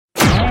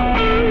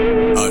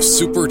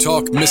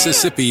SuperTalk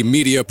Mississippi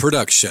media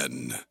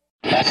production.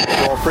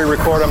 I'll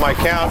pre-record on my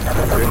count.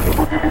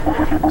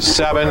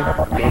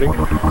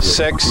 7,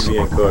 6,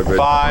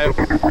 5,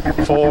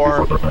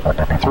 4,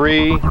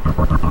 3,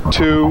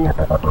 2.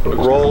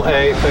 Roll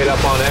A, fade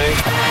up on A.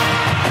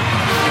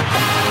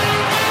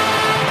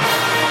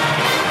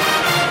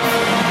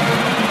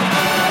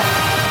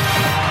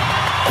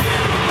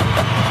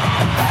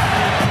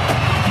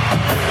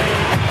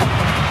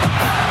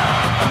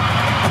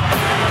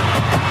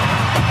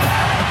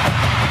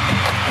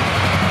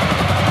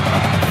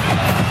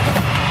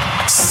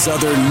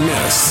 Southern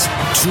Miss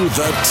to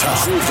the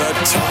top.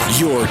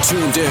 You're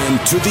tuned in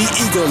to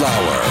the Eagle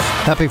Hour.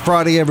 Happy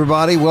Friday,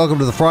 everybody. Welcome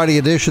to the Friday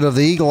edition of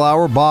the Eagle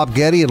Hour. Bob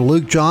Getty and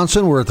Luke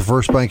Johnson. We're at the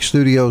First Bank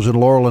Studios in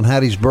Laurel and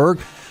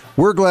Hattiesburg.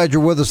 We're glad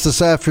you're with us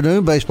this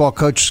afternoon. Baseball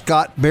coach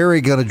Scott Berry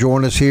going to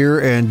join us here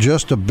in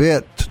just a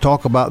bit to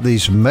talk about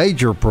these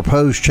major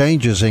proposed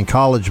changes in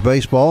college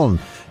baseball and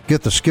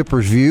get the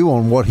skipper's view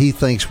on what he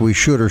thinks we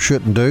should or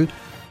shouldn't do.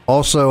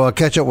 Also,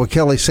 catch up with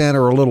Kelly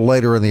Sander a little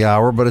later in the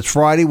hour. But it's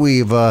Friday.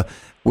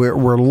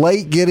 We're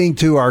late getting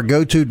to our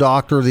go-to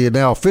doctor, the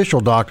now official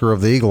doctor of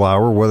the Eagle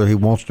Hour, whether he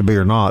wants to be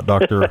or not,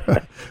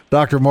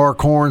 Dr. Mark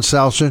Horn,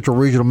 South Central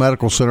Regional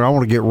Medical Center. I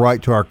want to get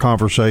right to our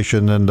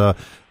conversation, and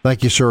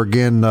thank you, sir,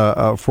 again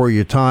for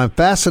your time.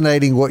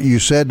 Fascinating what you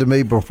said to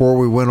me before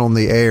we went on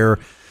the air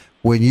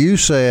when you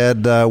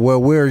said,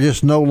 well, we're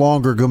just no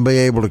longer going to be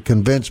able to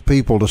convince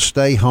people to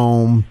stay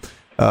home.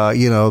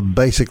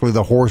 Basically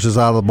the horse is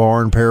out of the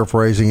barn,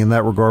 paraphrasing in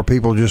that regard.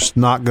 People are just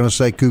not going to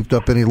stay cooped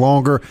up any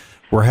longer.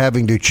 We're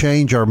having to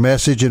change our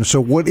message. And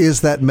so what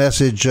is that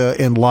message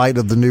in light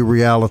of the new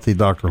reality,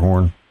 Dr.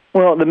 Horn?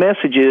 Well, the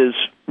message is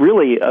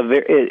really,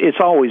 it's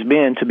always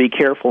been to be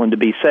careful and to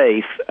be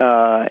safe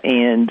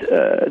and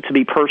to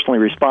be personally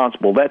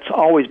responsible. That's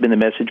always been the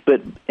message.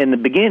 But in the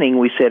beginning,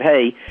 we said,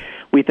 hey,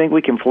 we think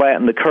we can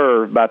flatten the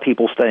curve by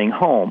people staying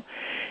home.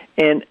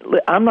 And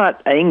I'm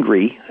not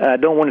angry. I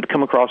don't want it to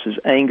come across as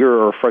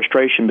anger or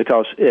frustration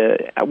because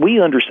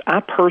I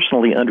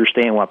personally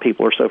understand why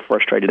people are so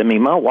frustrated. I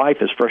mean, my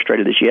wife is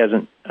frustrated that she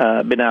hasn't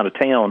been out of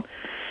town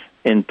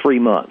in 3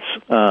 months.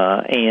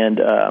 What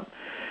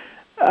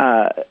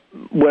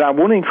I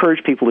want to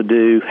encourage people to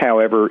do,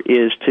 however,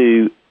 is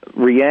to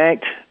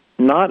react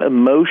not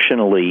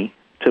emotionally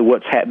to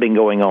what's been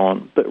going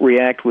on, but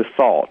react with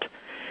thought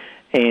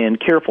and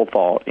careful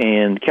thought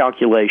and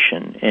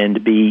calculation and to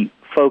be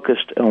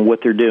focused on what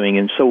they're doing.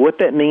 And so what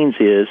that means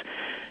is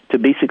to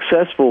be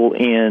successful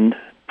in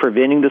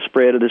preventing the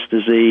spread of this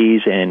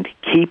disease and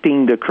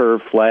keeping the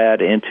curve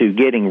flat and to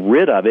getting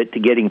rid of it, to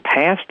getting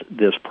past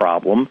this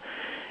problem,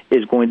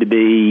 is going to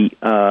be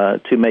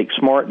to make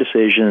smart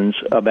decisions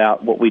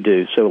about what we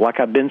do. So like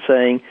I've been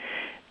saying,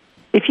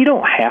 if you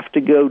don't have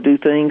to go do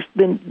things,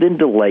 then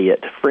delay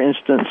it. For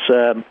instance,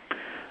 if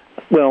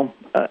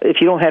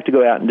you don't have to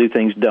go out and do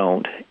things,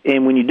 don't.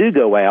 And when you do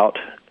go out,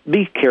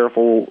 be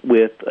careful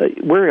with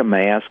wear a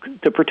mask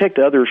to protect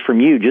others from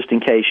you, just in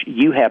case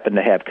you happen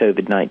to have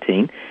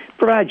COVID-19.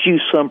 Provides you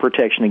some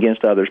protection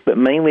against others, but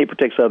mainly it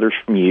protects others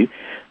from you,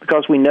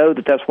 because we know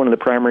that that's one of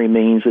the primary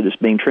means that is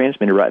being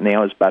transmitted right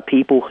now is by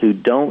people who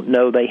don't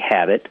know they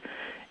have it,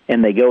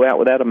 and they go out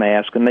without a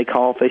mask, and they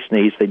cough, they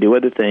sneeze, they do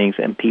other things,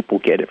 and people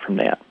get it from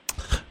that.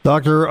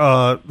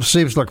 Doctor,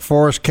 seems like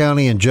Forest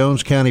County and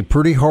Jones County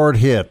pretty hard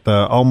hit,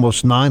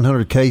 almost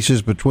 900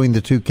 cases between the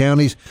two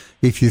counties.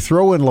 If you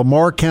throw in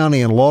Lamar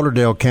County and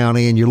Lauderdale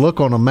County and you look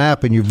on a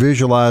map and you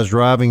visualize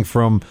driving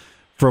from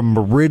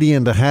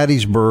Meridian to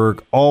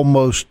Hattiesburg,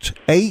 almost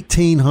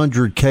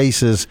 1,800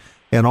 cases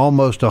and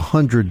almost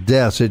 100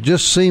 deaths. It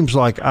just seems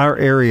like our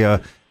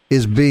area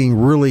is being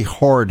really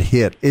hard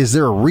hit. Is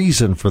there a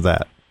reason for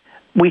that?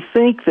 We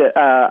think that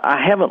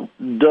I haven't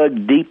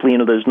dug deeply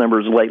into those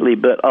numbers lately,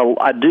 but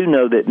I do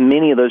know that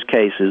many of those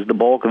cases, the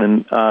bulk of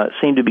them,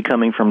 seem to be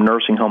coming from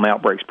nursing home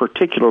outbreaks,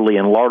 particularly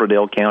in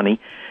Lauderdale County.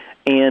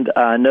 And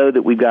I know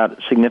that we've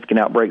got significant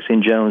outbreaks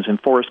in Jones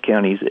and Forest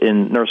counties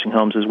in nursing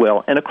homes as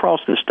well, and across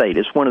the state.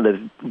 It's one of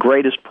the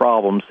greatest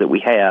problems that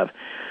we have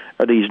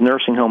are these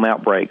nursing home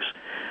outbreaks.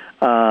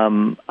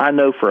 I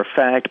know for a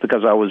fact,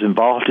 because I was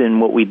involved in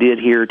what we did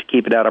here to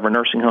keep it out of our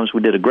nursing homes.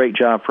 We did a great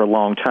job for a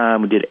long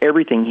time. We did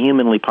everything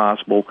humanly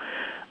possible,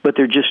 but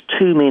there are just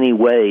too many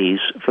ways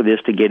for this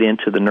to get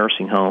into the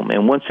nursing home.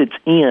 And once it's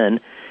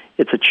in,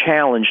 it's a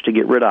challenge to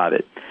get rid of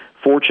it.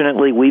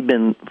 Fortunately, we've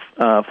been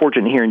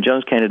fortunate here in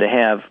Jones County to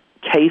have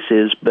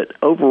cases, but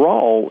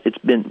overall,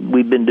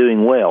 we've been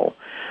doing well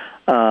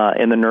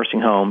in the nursing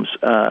homes.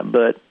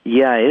 But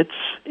yeah,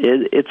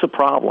 it's a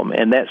problem,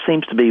 and that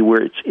seems to be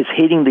where it's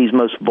hitting these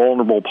most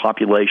vulnerable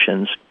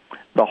populations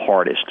the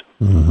hardest.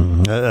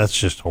 Mm-hmm. That's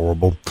just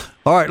horrible.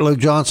 All right, Luke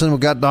Johnson, we've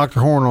got Dr.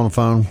 Horn on the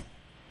phone.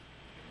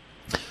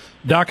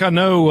 Doc, I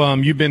know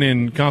you've been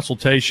in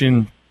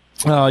consultation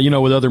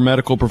with other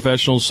medical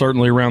professionals,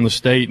 certainly around the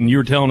state, and you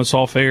were telling us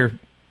off-air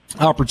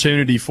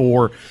opportunity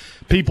for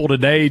people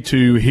today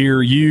to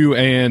hear you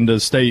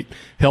and State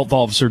Health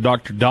Officer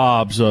Dr.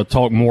 Dobbs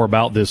talk more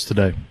about this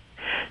today.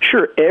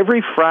 Sure.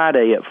 Every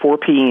Friday at 4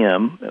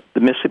 p.m., the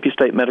Mississippi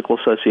State Medical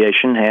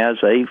Association has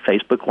a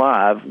Facebook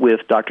Live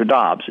with Dr.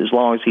 Dobbs, as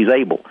long as he's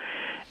able.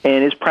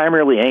 And it's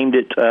primarily aimed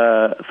at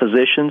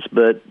physicians,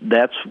 but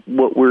that's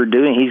what we're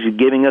doing. He's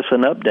giving us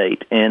an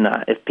update. And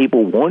if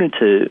people wanted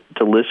to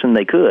listen,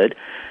 they could.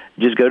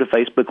 Just go to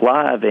Facebook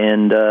Live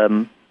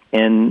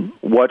and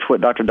watch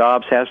what Dr.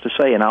 Dobbs has to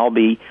say. And I'll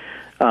be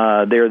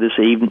there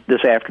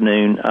this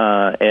afternoon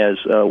as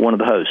one of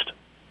the hosts.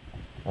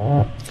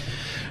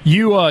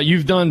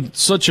 You've done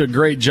such a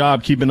great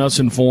job keeping us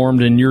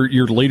informed and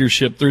your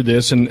leadership through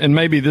this. And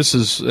maybe this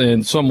is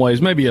in some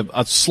ways maybe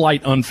a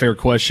slight unfair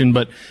question,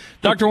 but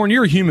Dr. Horn,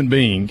 you're a human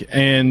being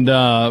and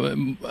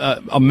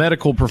a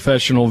medical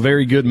professional,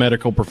 very good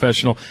medical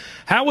professional.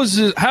 How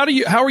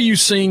are you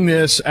seeing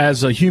this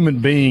as a human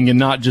being and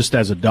not just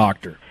as a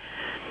doctor?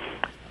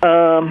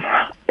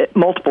 At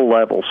multiple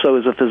levels. So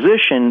as a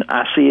physician,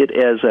 I see it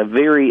as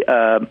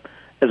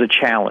as a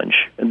challenge.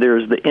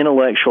 There's the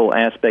intellectual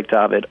aspect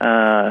of it,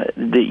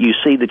 that you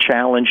see the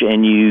challenge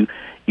and you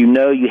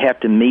know you have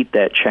to meet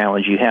that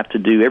challenge. You have to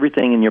do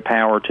everything in your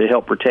power to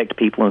help protect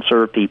people and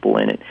serve people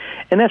in it.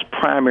 And that's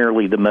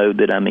primarily the mode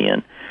that I'm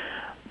in.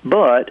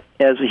 But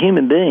as a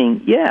human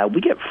being, yeah,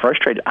 we get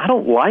frustrated. I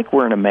don't like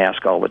wearing a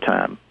mask all the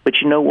time.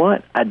 But you know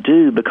what? I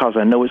do because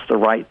I know it's the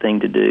right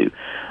thing to do.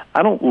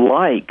 I don't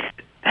like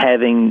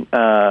having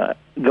to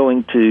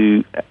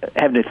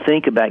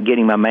think about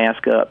getting my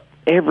mask up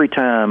every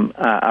time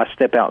I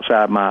step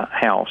outside my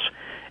house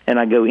and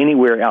I go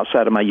anywhere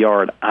outside of my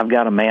yard. I've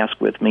got a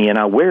mask with me, and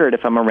I wear it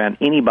if I'm around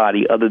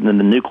anybody other than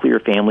the nuclear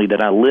family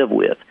that I live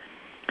with.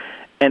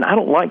 And I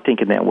don't like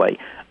thinking that way.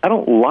 I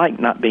don't like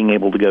not being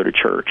able to go to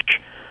church.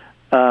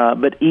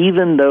 But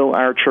even though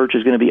our church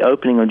is going to be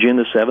opening on June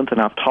the 7th, and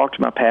I've talked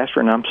to my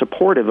pastor, and I'm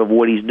supportive of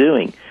what he's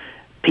doing,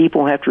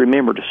 people have to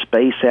remember to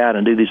space out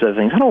and do these other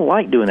things. I don't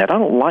like doing that. I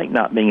don't like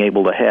not being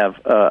able to have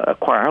a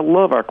choir. I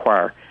love our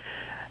choir.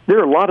 There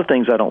are a lot of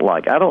things I don't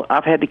like.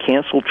 I've had to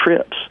cancel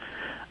trips.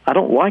 I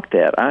don't like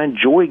that. I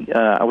enjoy.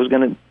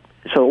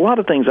 So a lot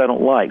of things I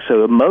don't like.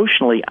 So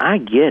emotionally, I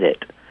get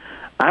it.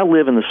 I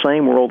live in the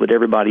same world that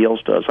everybody else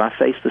does. I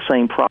face the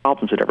same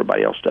problems that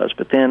everybody else does.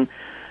 But then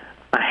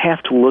I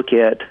have to look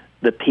at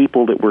the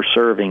people that we're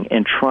serving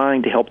and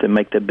trying to help them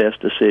make the best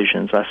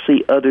decisions. I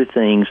see other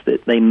things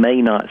that they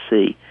may not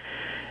see.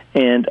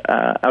 And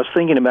I was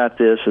thinking about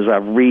this as I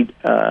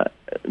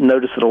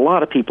noticed that a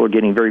lot of people are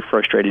getting very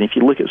frustrated. If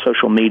you look at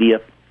social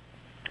media,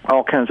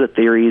 all kinds of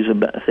theories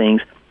about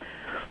things.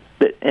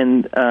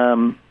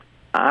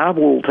 I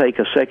will take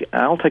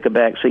I'll take a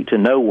back seat to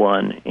no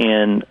one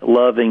in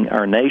loving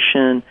our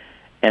nation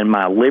and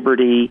my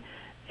liberty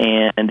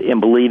and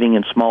in believing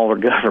in smaller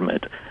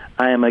government.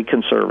 I am a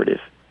conservative.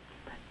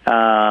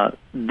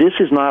 This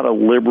is not a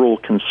liberal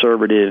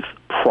conservative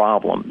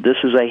problem. This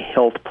is a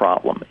health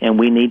problem, and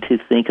we need to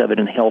think of it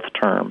in health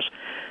terms.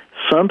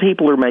 Some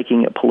people are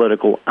making it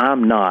political.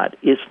 I'm not.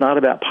 It's not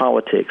about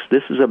politics.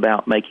 This is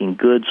about making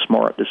good,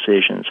 smart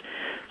decisions.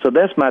 So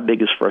that's my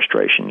biggest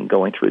frustration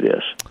going through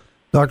this.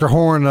 Dr.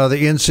 Horn, the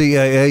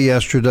NCAA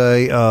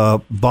yesterday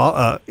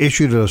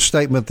issued a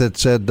statement that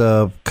said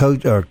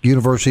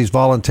universities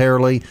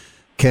voluntarily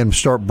can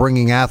start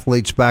bringing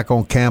athletes back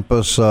on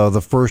campus the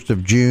 1st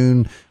of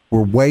June.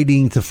 We're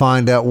waiting to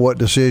find out what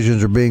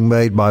decisions are being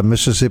made by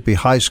Mississippi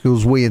high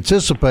schools. We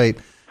anticipate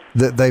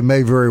that they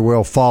may very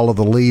well follow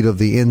the lead of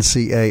the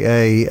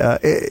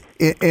NCAA.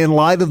 In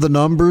light of the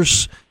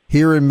numbers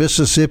here in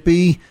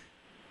Mississippi,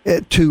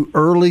 too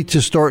early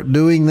to start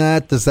doing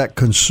that? Does that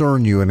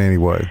concern you in any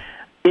way?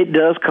 It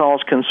does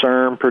cause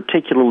concern,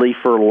 particularly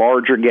for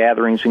larger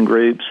gatherings and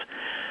groups.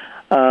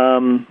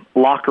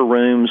 Locker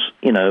rooms,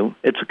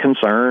 it's a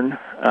concern.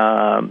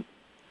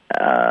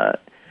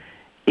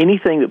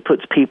 Anything that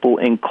puts people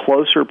in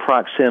closer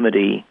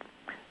proximity,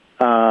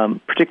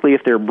 particularly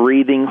if they're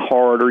breathing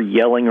hard or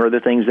yelling or other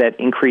things,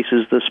 that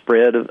increases the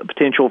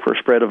potential for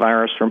spread of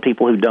virus from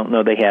people who don't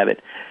know they have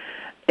it.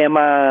 Am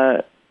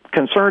I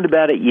concerned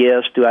about it?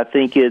 Yes. Do I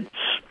think it's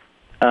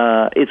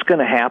going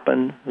to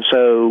happen?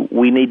 So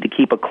we need to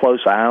keep a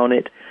close eye on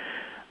it.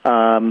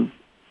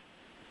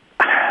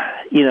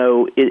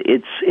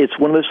 It's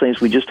one of those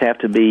things we just have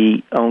to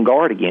be on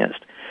guard against.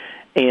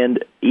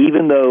 And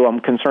even though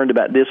I'm concerned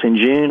about this in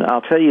June,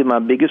 I'll tell you my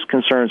biggest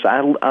concerns,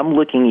 I'm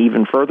looking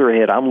even further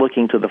ahead. I'm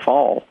looking to the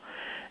fall.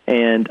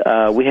 And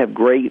we have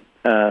great,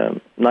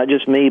 not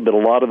just me, but a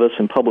lot of us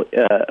in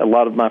a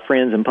lot of my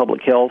friends in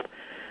public health,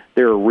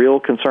 there are real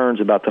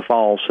concerns about the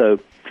fall. So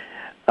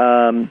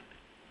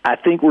I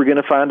think we're going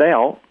to find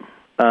out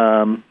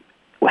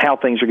how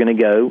things are going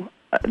to go.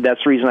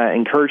 That's the reason I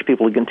encourage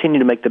people to continue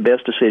to make the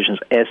best decisions.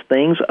 As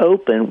things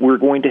open, we're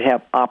going to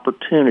have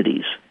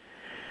opportunities.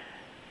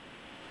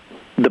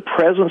 The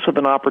presence of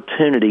an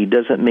opportunity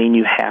doesn't mean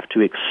you have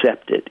to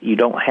accept it. You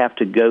don't have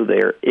to go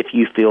there if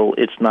you feel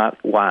it's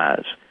not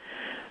wise.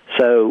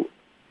 So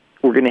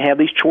we're going to have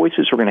these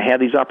choices. We're going to have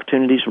these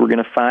opportunities. We're going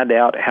to find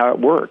out how it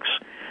works.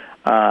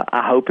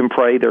 I hope and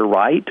pray they're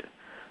right.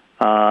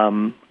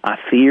 I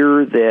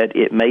fear that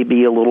it may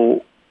be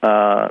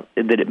that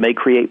it may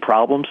create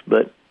problems,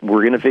 but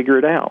we're going to figure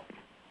it out.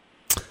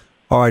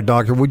 All right,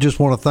 Doctor, we just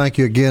want to thank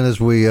you again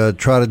as we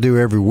try to do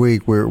every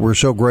week. We're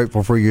so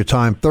grateful for your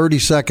time. 30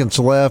 seconds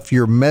left.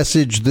 Your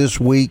message this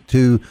week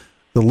to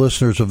the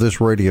listeners of this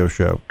radio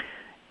show.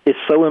 It's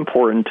so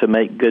important to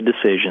make good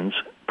decisions.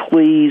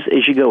 Please,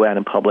 as you go out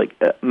in public,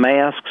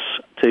 masks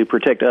to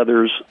protect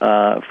others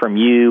from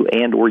you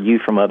and or you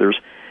from others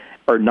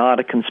are not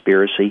a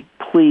conspiracy.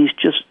 Please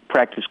just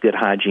practice good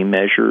hygiene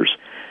measures.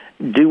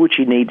 Do what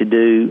you need to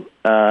do,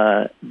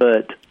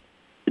 but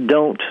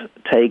don't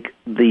take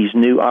these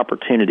new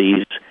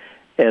opportunities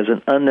as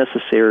an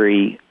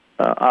unnecessary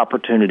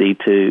opportunity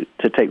to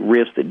take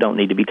risks that don't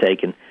need to be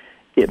taken.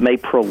 It may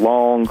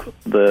prolong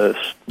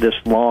this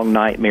long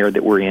nightmare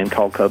that we're in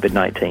called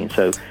COVID-19.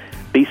 So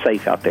be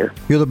safe out there.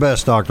 You're the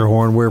best, Dr.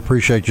 Horn. We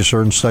appreciate you,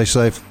 sir, and stay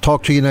safe.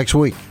 Talk to you next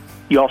week.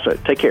 You also.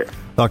 Take care.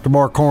 Dr.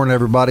 Mark Horn,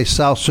 everybody.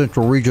 South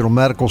Central Regional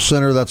Medical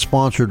Center. That's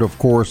sponsored, of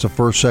course, the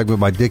first segment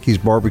by Dickey's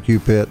Barbecue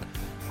Pit.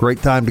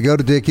 Great time to go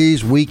to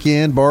Dickey's.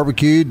 Weekend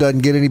barbecue. Doesn't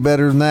get any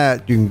better than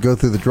that. You can go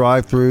through the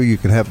drive-thru. You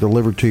can have it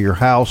delivered to your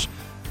house.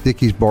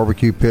 Dickey's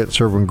Barbecue Pit,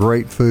 serving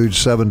great food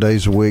 7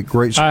 days a week.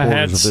 Great supporters I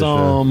had of this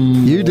some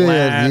show. You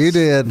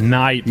did.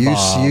 Night,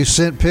 Bob. You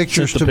sent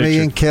pictures to me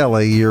and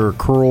Kelly. You're a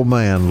cruel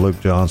man, Luke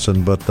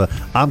Johnson. But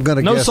I'm going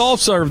to guess. No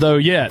soft serve, though,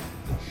 yet.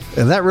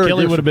 And that really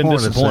Kelly would have been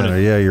disappointed.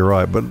 Center. Yeah, you're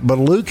right. But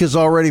Luke has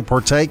already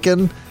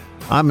partaken.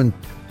 I'm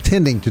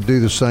intending to do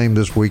the same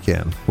this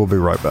weekend. We'll be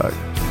right back.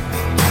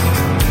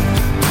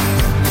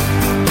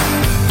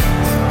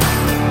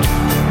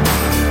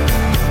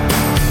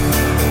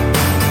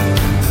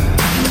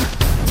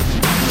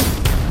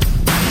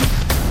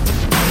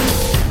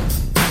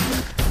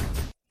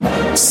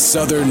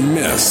 Southern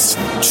Miss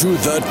to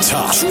the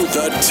top. To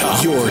the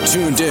top. You're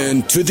tuned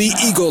in to the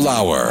Eagle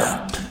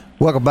Hour.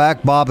 Welcome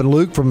back, Bob and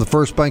Luke from the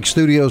First Bank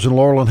Studios in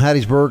Laurel and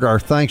Hattiesburg. Our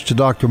thanks to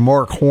Dr.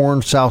 Mark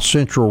Horn, South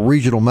Central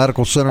Regional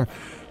Medical Center,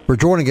 for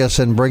joining us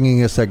and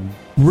bringing us that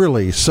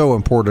really so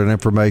important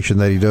information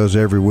that he does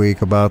every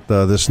week about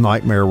this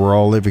nightmare we're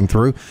all living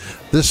through.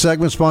 This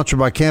segment sponsored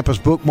by Campus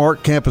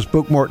Bookmark,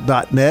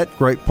 campusbookmark.net.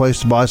 Great place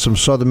to buy some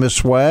Southern Miss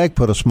swag,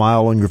 put a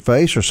smile on your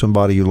face or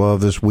somebody you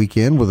love this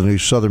weekend with a new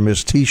Southern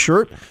Miss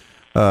T-shirt.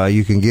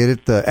 You can get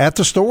it at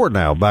the store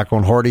now, back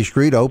on Hardy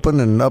Street, open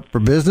and up for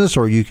business,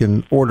 or you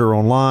can order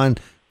online,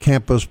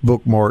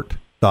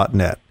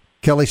 campusbookmark.net.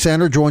 Kelly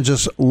Sander joins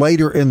us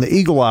later in the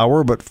Eagle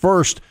Hour, but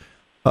first,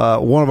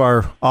 one of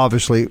our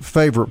obviously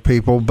favorite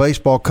people,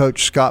 baseball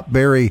coach Scott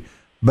Berry,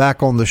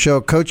 back on the show.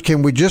 Coach,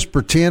 can we just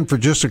pretend for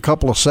just a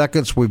couple of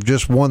seconds we've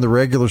just won the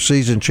regular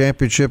season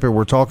championship and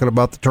we're talking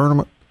about the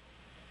tournament?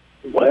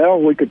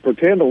 Well, we could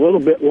pretend a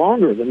little bit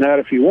longer than that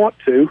if you want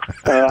to.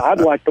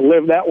 I'd like to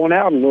live that one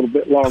out a little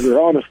bit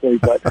longer, honestly.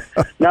 But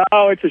no,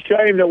 it's a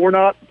shame that we're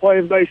not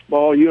playing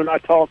baseball. You and I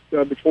talked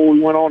before we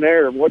went on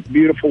air what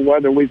beautiful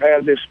weather we've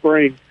had this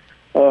spring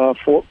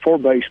for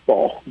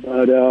baseball.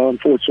 But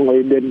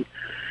unfortunately, it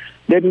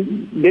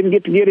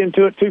didn't get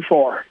into it too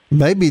far.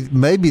 Maybe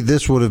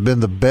this would have been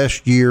the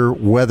best year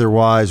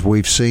weather-wise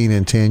we've seen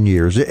in 10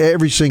 years.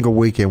 Every single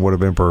weekend would have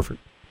been perfect.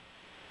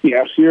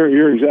 Yes,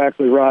 you're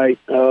exactly right.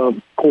 Of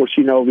course,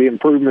 you know, the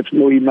improvements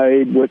we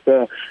made with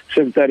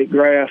synthetic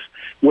grass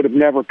would have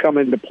never come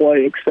into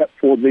play except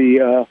for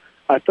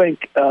I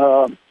think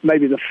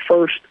maybe the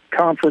first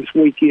conference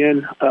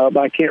weekend, but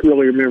I can't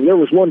really remember. There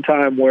was one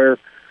time where,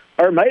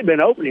 or it may have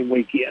been opening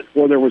weekend,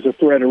 where there was a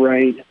threat of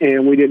rain,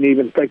 and we didn't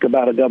even think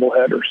about a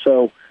doubleheader.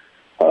 So,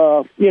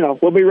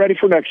 we'll be ready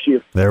for next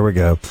year. There we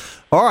go.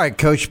 All right,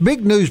 Coach,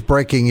 big news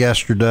breaking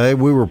yesterday.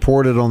 We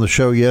reported on the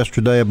show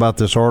yesterday about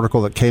this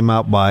article that came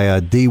out by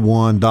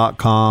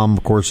D1.com.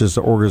 Of course, it's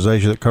the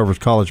organization that covers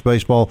college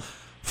baseball.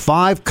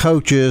 5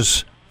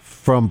 coaches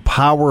from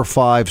Power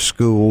 5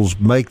 schools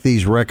make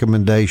these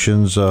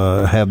recommendations,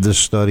 have this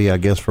study, I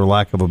guess, for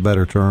lack of a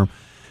better term.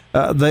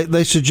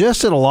 They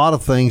suggested a lot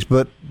of things,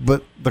 but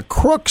the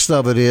crux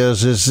of it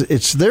is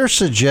it's their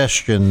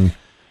suggestion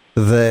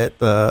that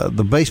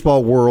the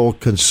baseball world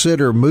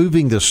consider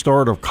moving the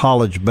start of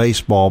college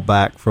baseball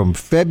back from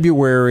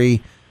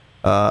February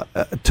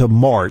to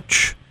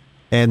March,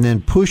 and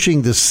then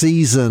pushing the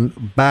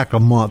season back a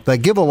month. They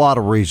give a lot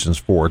of reasons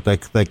for it.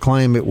 They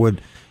claim it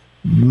would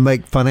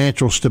make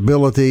financial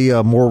stability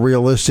more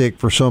realistic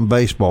for some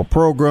baseball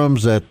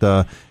programs,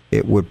 that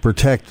it would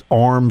protect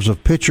arms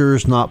of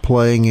pitchers not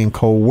playing in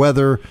cold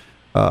weather.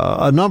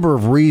 A number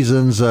of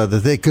reasons that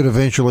they could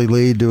eventually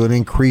lead to an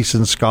increase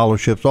in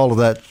scholarships, all of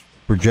that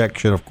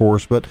projection, of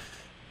course. But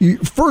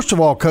first of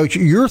all, Coach,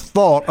 your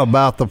thought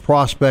about the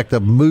prospect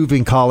of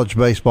moving college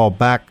baseball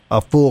back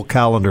a full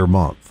calendar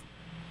month.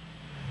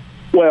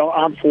 Well,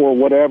 I'm for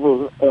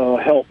whatever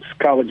helps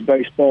college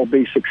baseball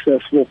be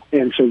successful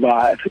and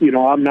survive. You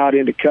know, I'm not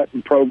into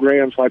cutting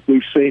programs like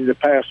we've seen the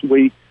past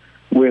week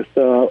with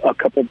a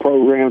couple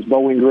programs,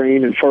 Bowling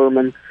Green and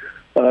Furman,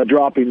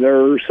 dropping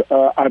theirs.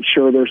 I'm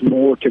sure there's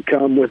more to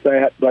come with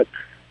that. But,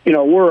 you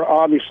know, we're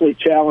obviously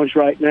challenged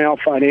right now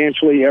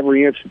financially.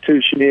 Every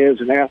institution is,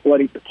 an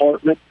athletic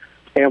department,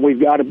 and we've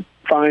got to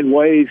find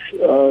ways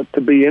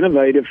to be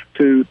innovative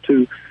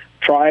to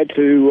try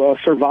to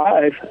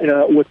survive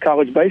with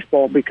college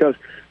baseball, because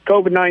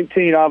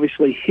COVID-19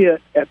 obviously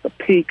hit at the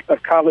peak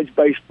of college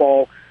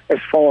baseball as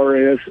far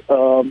as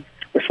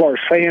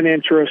fan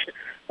interest,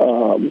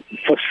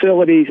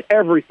 facilities.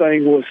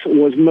 Everything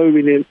was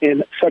moving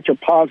in such a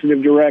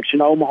positive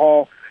direction.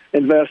 Omaha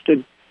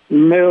invested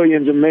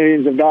millions and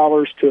millions of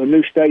dollars to a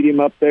new stadium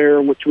up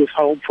there, which was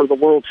home for the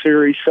World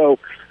Series. So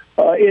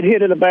it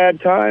hit at a bad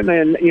time,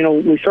 and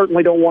we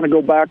certainly don't want to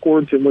go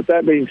backwards. And with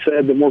that being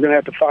said, then we're going to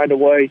have to find a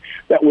way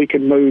that we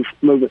can move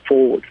it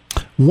forward.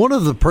 One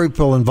of the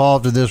people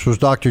involved in this was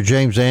Dr.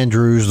 James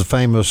Andrews, the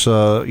famous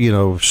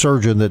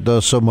surgeon that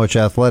does so much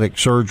athletic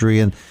surgery,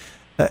 and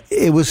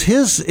it was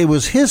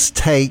his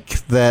take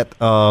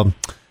that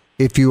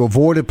if you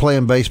avoided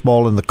playing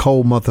baseball in the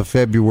cold month of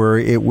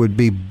February, it would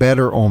be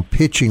better on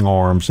pitching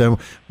arms. And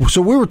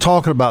so we were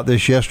talking about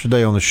this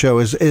yesterday on the show.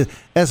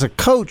 As a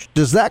coach,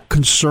 does that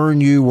concern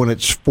you when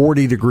it's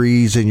 40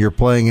 degrees and you're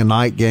playing a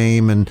night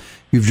game and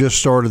you've just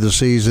started the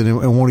season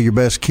and one of your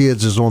best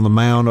kids is on the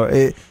mound?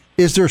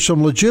 Is there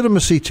some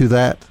legitimacy to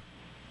that?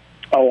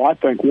 Oh, I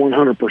think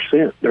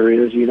 100% there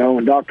is,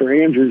 and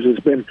Dr. Andrews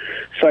has been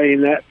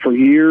saying that for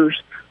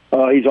years.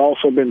 He's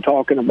also been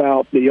talking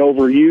about the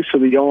overuse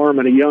of the arm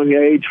at a young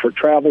age for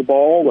travel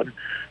ball. And,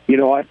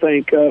 I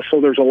think so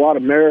there's a lot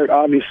of merit,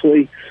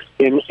 obviously,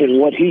 in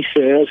what he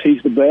says.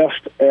 He's the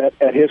best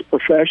at his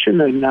profession,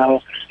 and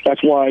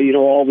that's why,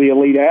 all the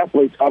elite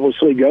athletes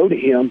obviously go to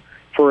him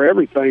for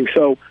everything.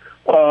 So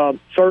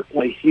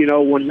certainly,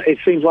 when it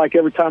seems like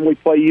every time we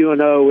play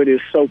UNO, it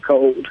is so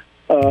cold.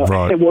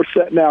 Right. And we're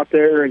sitting out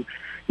there, and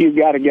you've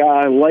got a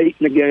guy late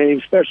in the game,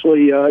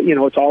 especially,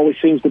 it always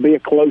seems to be a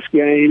close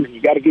game, and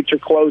you got to get your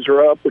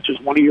closer up, which is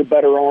one of your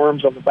better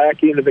arms on the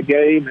back end of the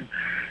game. And,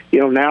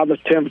 now the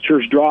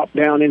temperatures drop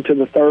down into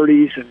the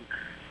 30s, and,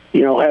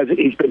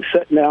 he's been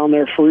sitting down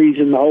there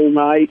freezing the whole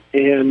night,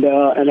 and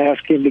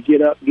ask him to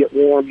get up and get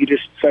warm. You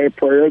just say a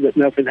prayer that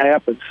nothing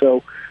happens.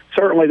 So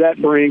certainly that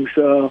brings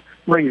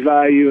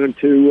value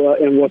into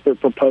in what they're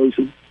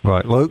proposing.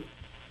 Right. Luke?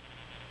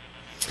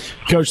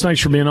 Coach,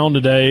 thanks for being on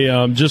today.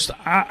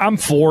 I'm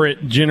for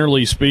it,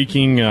 generally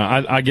speaking.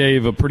 I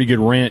gave a pretty good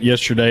rant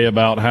yesterday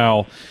about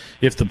how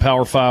if the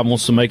Power 5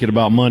 wants to make it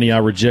about money, I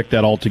reject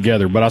that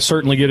altogether. But I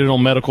certainly get it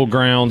on medical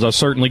grounds. I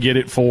certainly get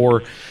it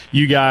for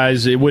you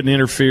guys. It wouldn't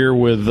interfere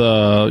with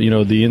the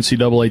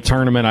NCAA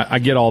tournament. I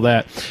get all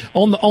that.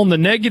 On the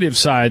negative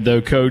side,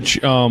 though, Coach,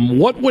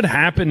 what would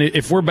happen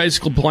if we're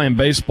basically playing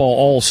baseball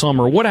all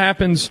summer? What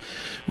happens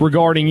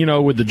regarding,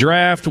 with the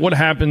draft? What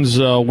happens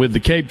with the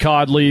Cape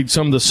Cod League,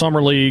 some of the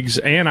summer leagues?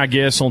 And I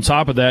guess on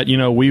top of that,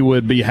 we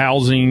would be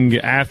housing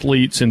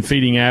athletes and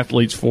feeding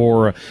athletes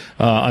for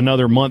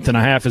another month and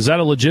a half. Is that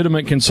a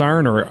legitimate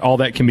concern, or all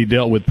that can be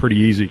dealt with pretty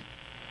easy?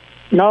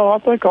 No, I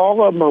think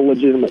all of them are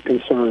legitimate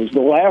concerns. The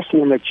last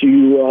one that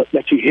you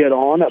hit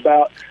on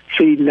about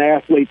feeding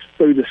athletes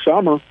through the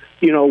summer,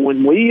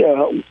 when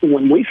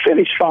we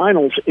finish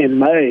finals in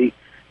May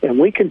and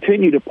we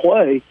continue to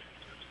play,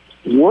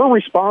 we're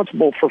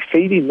responsible for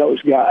feeding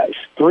those guys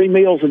 3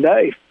 meals a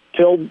day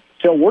till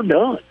we're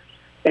done,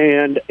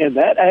 and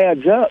that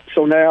adds up.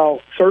 So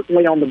now,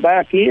 certainly on the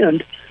back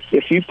end,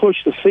 if you push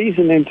the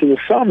season into the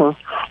summer,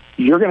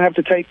 you're going to have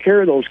to take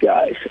care of those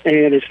guys.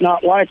 And it's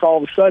not like all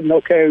of a sudden,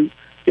 okay,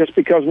 just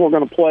because we're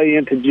going to play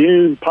into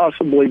June,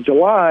 possibly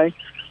July,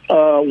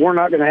 we're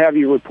not going to have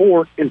you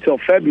report until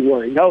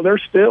February. No, they're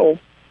still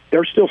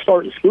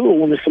starting school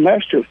when the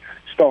semester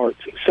starts.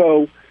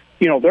 So,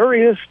 there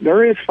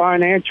is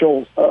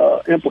financial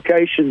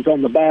implications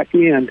on the back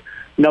end,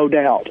 no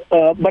doubt.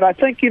 But I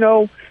think,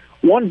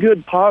 one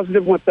good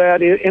positive with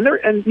that is,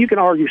 and you can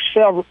argue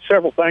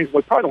several things.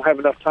 We probably don't have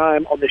enough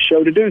time on this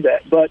show to do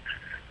that. But,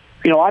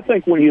 I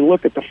think when you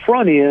look at the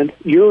front end,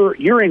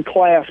 you're in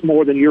class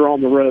more than you're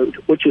on the road,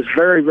 which is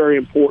very, very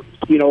important.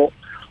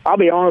 I'll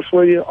be honest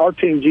with you, our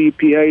team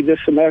GPA this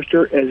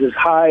semester is as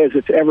high as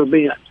it's ever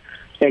been.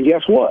 And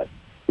guess what?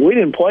 We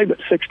didn't play but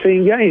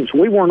 16 games.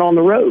 We weren't on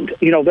the road.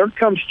 There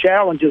comes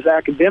challenges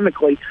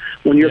academically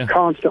when you're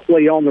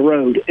constantly on the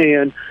road.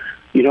 And,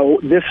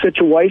 this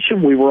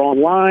situation, we were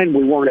online,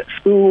 we weren't at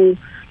school.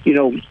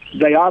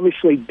 They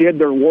obviously did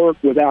their work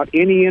without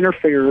any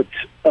interference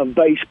of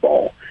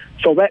baseball.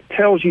 So that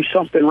tells you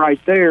something right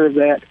there,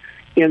 that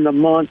in the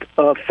month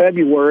of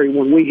February,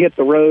 when we hit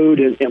the road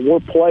and we're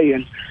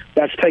playing,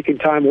 that's taking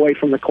time away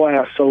from the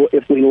class. So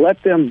if we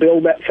let them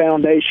build that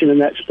foundation in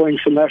that spring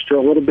semester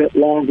a little bit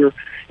longer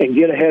and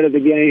get ahead of the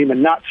game,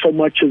 and not so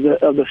much of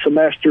the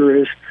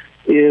semester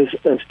is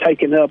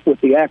taken up with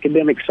the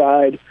academic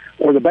side,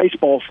 or the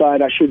baseball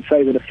side, I should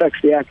say, that affects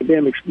the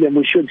academics, then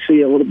we should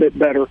see a little bit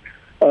better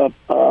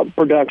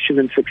production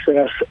and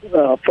success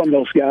from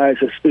those guys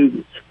as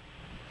students.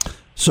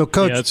 So,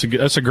 Coach,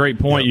 that's a great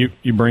point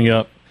you bring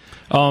up.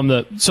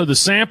 So the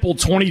sample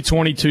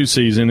 2022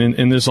 season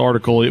in this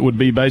article, it would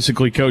be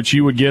basically, Coach,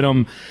 you would get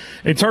them,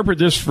 interpret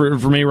this for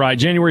me right,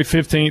 January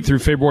 15th through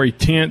February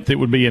 10th, it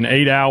would be an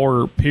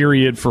 8-hour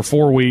period for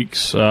 4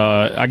 weeks.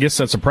 I guess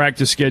that's a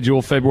practice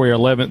schedule, February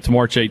 11th to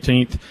March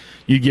 18th.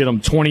 you get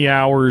them 20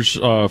 hours,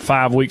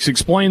 5 weeks.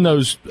 Explain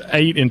those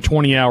 8 and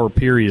 20-hour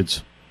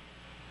periods.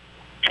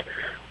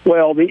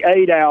 Well, the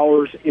 8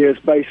 hours is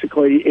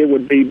basically, it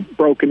would be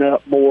broken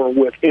up more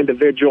with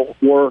individual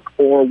work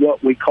or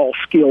what we call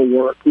skill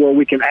work, where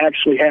we can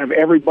actually have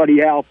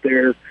everybody out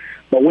there,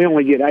 but we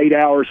only get 8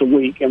 hours a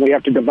week, and we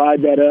have to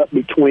divide that up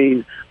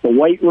between the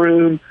weight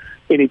room,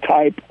 any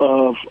type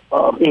of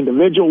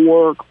individual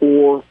work,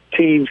 or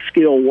team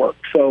skill work.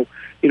 So,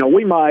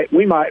 we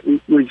might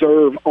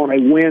reserve on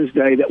a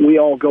Wednesday that we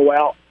all go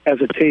out as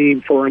a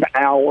team for an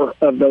hour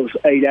of those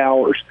 8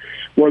 hours.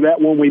 Where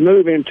that when we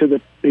move into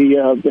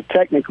the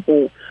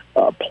technical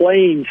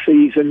playing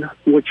season,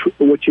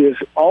 which is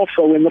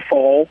also in the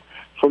fall,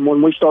 from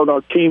when we start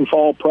our team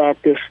fall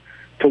practice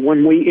to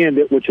when we end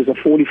it, which is a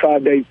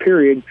 45-day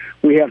period,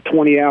 we have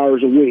 20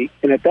 hours a week.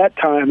 And at that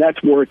time,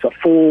 that's where it's a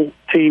full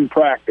team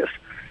practice.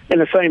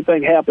 And the same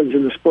thing happens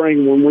in the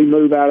spring when we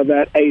move out of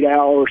that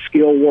 8-hour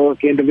skill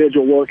work,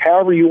 individual work,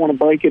 however you want to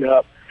break it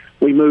up.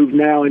 We move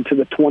now into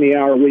the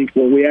 20-hour week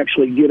where we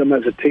actually get them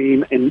as a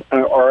team and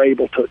are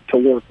able to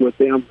work with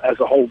them as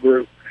a whole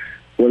group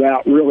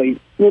without really,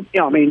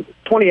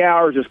 20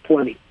 hours is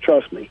plenty,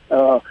 trust me.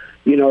 To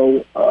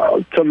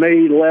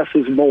me, less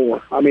is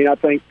more. I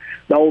think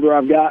the older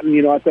I've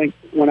gotten, I think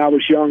when I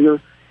was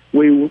younger,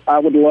 I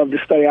would love to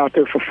stay out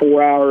there for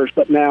 4 hours,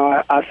 but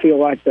now I feel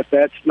like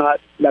that's not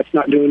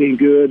doing any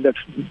good. That's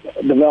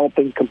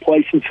developing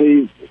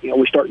complacency.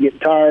 We start getting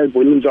tired,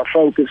 we lose our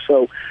focus,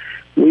 so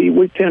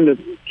we tend to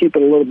keep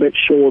it a little bit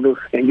shorter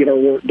and get our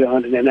work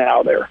done and then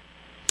out of there.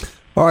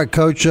 All right,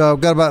 Coach,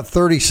 we've got about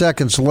 30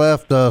 seconds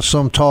left.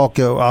 Some talk,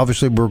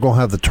 obviously we're going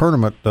to have the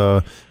tournament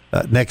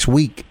next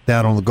week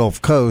down on the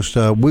Gulf Coast.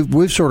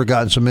 We've sort of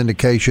gotten some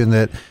indication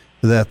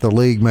that the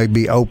league may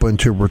be open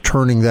to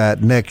returning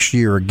that next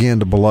year again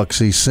to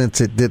Biloxi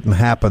since it didn't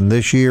happen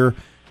this year.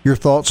 Your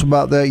thoughts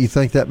about that? You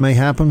think that may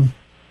happen?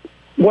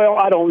 Well,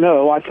 I don't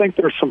know. I think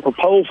there's some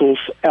proposals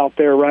out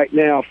there right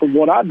now. From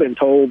what I've been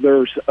told,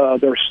 there's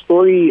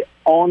 3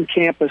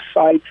 on-campus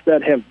sites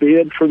that have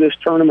bid for this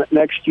tournament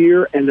next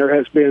year, and there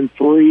has been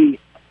 3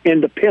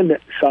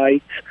 independent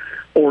sites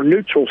or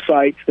neutral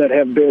sites that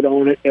have bid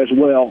on it as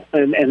well.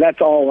 And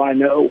that's all I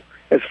know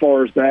as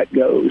far as that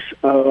goes.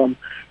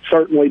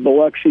 Certainly,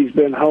 Biloxi's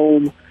been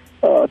home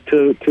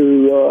to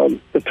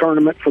the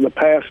tournament for the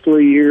past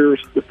 3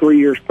 years. The 3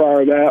 years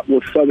prior to that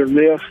was Southern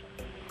Miss.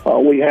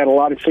 We had a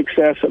lot of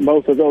success at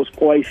both of those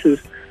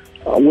places.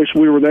 I wish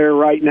we were there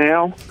right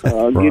now,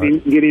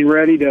 right. getting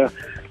ready to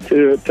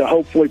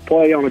hopefully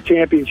play on a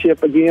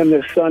championship again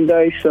this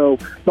Sunday. So,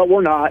 but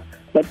we're not.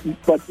 But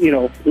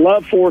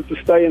love for it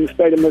to stay in the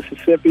state of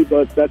Mississippi,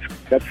 but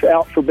that's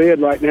out for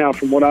bid right now,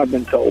 from what I've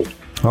been told.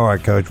 All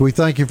right, Coach. We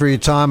thank you for your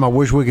time. I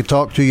wish we could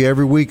talk to you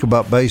every week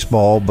about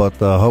baseball, but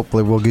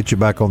hopefully we'll get you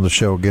back on the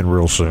show again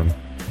real soon.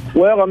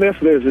 Well, I miss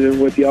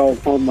visiting with y'all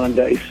on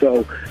Monday,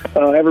 so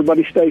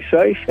everybody stay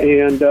safe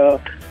and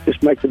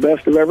just make the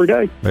best of every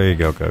day. There you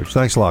go, Coach.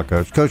 Thanks a lot,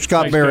 Coach. Coach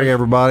Scott Thanks, Berry, Coach.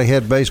 everybody,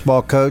 head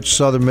baseball coach,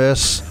 Southern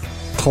Miss,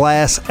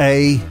 Class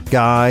A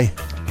guy,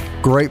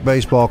 great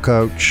baseball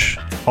coach,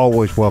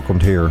 always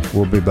welcomed here.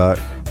 We'll be back.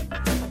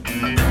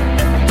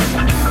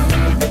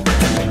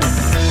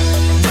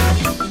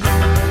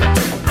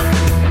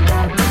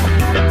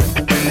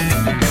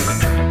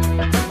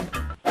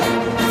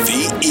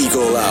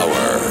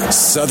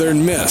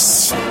 Southern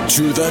Miss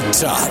to the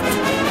top.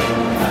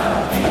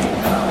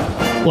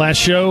 Last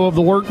show of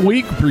the work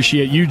week.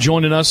 Appreciate you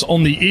joining us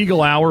on the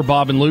Eagle Hour.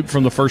 Bob and Luke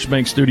from the First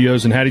Bank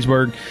Studios in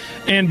Hattiesburg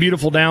and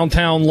beautiful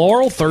downtown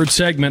Laurel. Third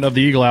segment of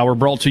the Eagle Hour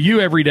brought to you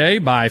every day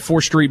by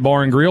 4th Street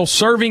Bar and Grill,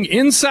 serving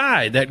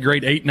inside that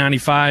great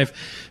 $8.95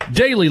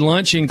 daily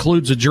lunch.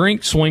 Includes a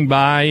drink. Swing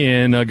by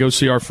and go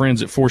see our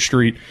friends at 4th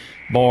Street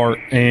Bar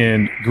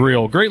and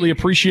Grill. Greatly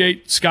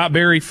appreciate Scott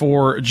Berry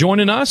for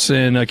joining us,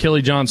 and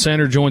Kelly John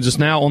Sander joins us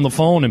now on the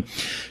phone. And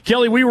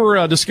Kelly, we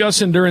were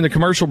discussing during the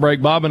commercial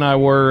break, Bob and I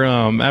were,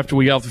 after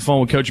we got off the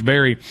phone with Coach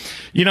Berry,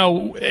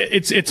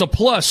 it's a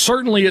plus.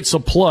 Certainly it's a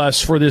plus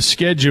for this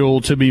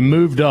schedule to be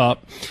moved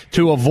up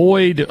to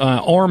avoid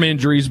arm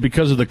injuries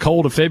because of the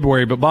cold of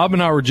February. But Bob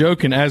and I were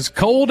joking, as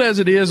cold as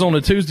it is on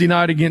a Tuesday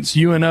night against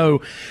UNO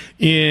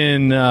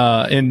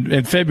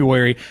in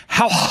February,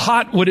 how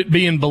hot would it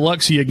be in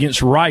Biloxi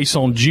against Rice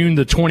on June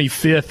the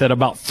 25th at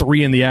about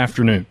 3 in the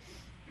afternoon?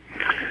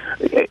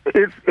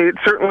 It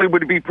certainly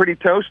would be pretty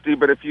toasty,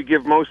 but if you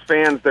give most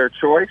fans their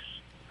choice,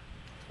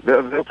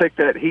 they'll take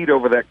that heat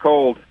over that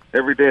cold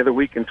every day of the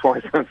week and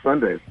twice on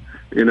Sundays.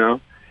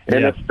 And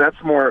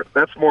that's more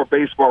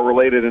baseball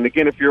related. And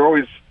again, if you're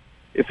always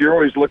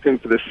looking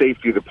for the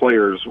safety of the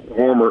players,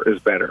 warmer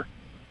is better.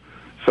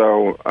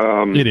 So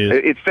it is.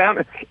 It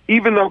sounded,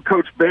 even though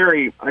Coach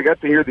Berry, I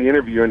got to hear the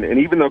interview, and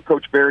even though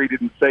Coach Berry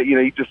didn't say,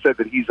 he just said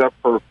that he's up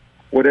for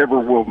whatever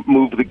will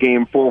move the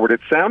game forward. It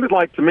sounded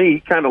like to me he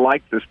kind of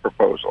liked this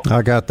proposal.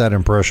 I got that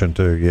impression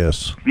too.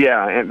 Yes.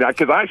 Yeah, and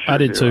because I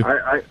did too.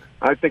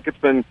 I think it's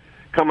been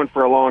coming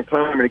for a long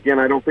time, and again,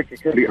 I don't think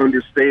it can be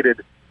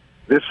understated.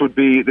 This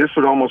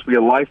would almost be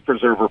a life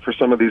preserver for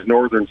some of these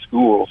northern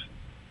schools.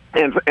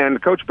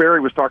 And Coach Berry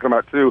was talking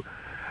about too,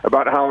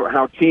 about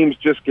how teams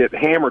just get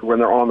hammered when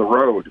they're on the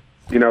road.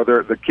 You know,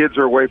 the kids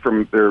are away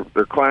from their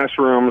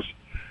classrooms.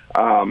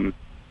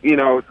 You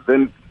know,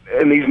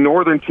 and these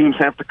northern teams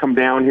have to come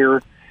down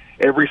here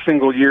every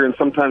single year and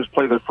sometimes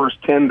play their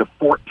first 10 to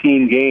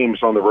 14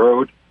 games on the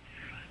road.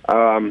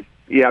 And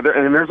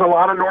there's a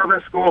lot of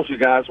northern schools, you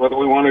guys, whether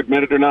we want to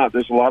admit it or not.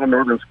 There's a lot of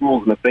northern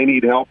schools, and if they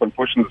need help in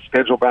pushing the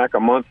schedule back a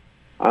month,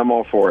 I'm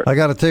all for it. I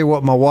got to tell you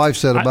what my wife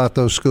said about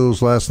those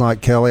schools last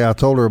night, Kelly. I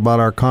told her about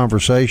our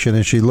conversation,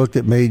 and she looked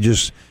at me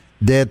just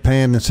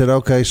deadpan and said,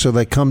 okay, so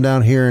they come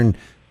down here and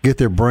get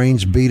their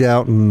brains beat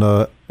out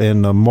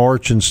in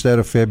March instead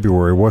of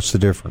February. What's the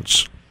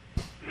difference?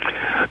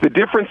 The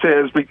difference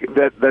is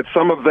that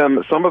some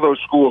of those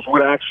schools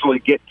would actually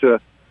get to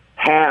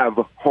have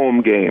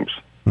home games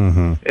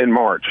in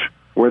March,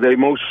 where they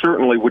most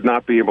certainly would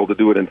not be able to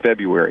do it in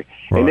February.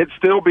 Right. And it'd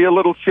still be a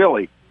little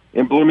chilly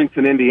in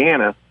Bloomington,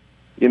 Indiana,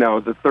 you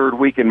know, the third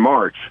week in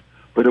March.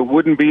 But it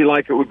wouldn't be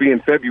like it would be in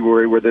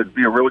February, where there'd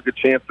be a really good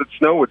chance that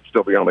snow would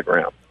still be on the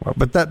ground.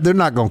 But they're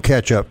not going to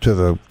catch up to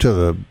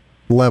the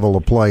level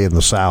of play in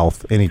the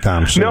South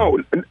anytime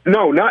soon.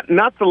 No,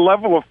 not the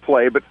level of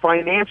play, but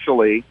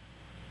financially,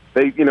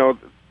 they, you know,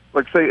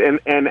 like say,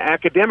 and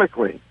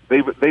academically,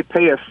 they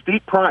pay a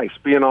steep price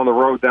being on the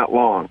road that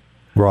long.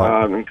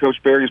 Right. And Coach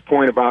Berry's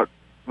point about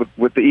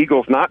with the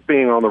Eagles not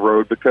being on the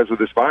road because of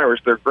this virus,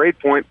 their grade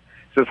point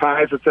is as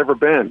high as it's ever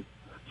been.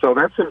 So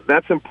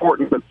that's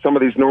important that some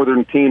of these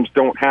northern teams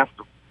don't have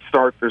to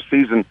start their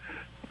season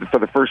for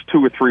the first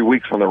 2 or 3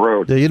 weeks on the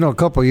road. Yeah, you know, a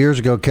couple of years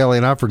ago, Kelly,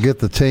 and I forget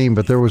the team,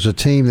 but there was a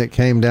team that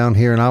came down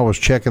here, and I was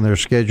checking their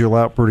schedule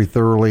out pretty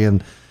thoroughly,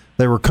 and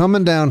they were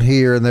coming down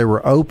here, and they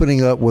were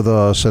opening up with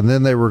us, and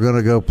then they were going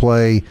to go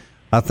play,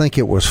 I think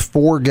it was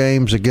 4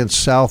 games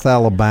against South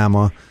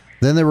Alabama.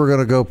 Then they were going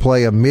to go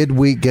play a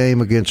midweek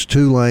game against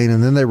Tulane,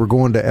 and then they were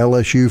going to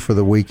LSU for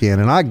the weekend.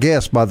 And I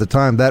guess by the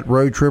time that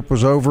road trip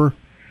was over,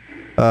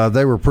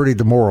 they were pretty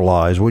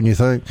demoralized, wouldn't you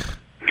think?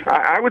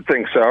 I would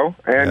think so.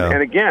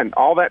 And again,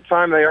 all that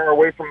time they are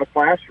away from the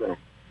classroom.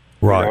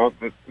 Right. You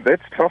know,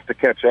 it's tough to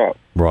catch up.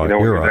 Right. You know,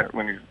 you're right.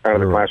 when you're out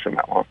of the classroom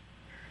that long.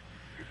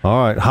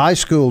 All right. High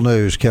school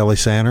news, Kelly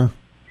Sander.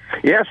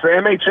 Yes, the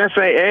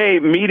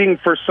MHSAA meeting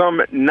for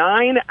some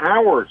 9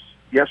 hours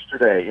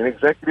yesterday in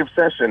executive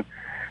session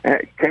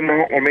came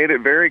out and made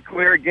it very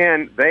clear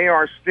again they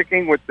are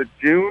sticking with the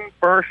June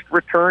 1st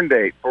return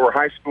date for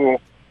high school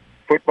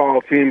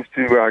football teams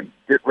to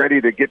get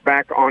ready to get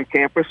back on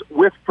campus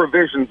with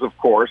provisions, of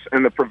course,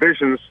 and the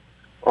provisions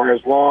are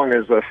as long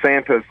as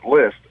Santa's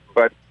list.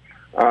 But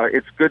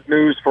it's good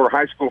news for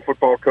high school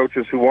football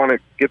coaches who want to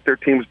get their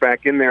teams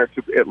back in there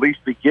to at least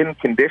begin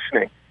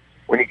conditioning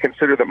when you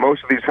consider that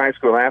most of these high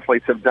school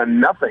athletes have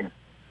done nothing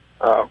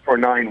for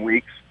 9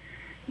 weeks.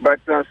 But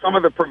some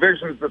of the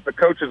provisions that the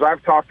coaches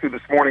I've talked to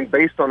this morning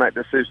based on that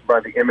decision by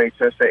the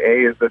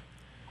MHSAA is that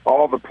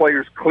all the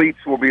players' cleats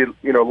will be,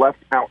 you know, left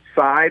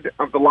outside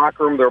of the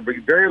locker room. There will be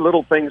very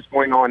little things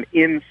going on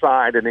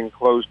inside an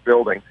enclosed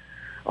building.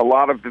 A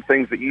lot of the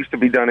things that used to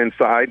be done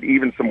inside,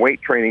 even some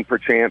weight training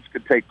perchance,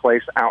 could take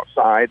place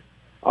outside.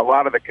 A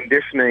lot of the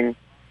conditioning,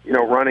 you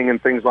know, running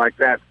and things like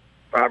that,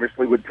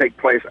 obviously would take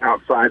place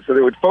outside. So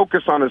they would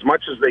focus on as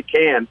much as they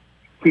can,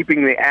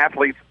 keeping the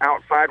athletes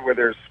outside where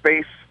there's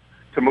space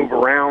to move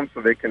around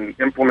so they can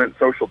implement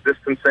social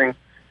distancing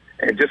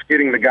and just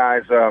getting the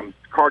guys'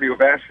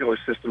 cardiovascular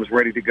systems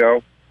ready to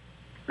go.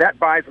 That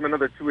buys them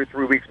another 2 or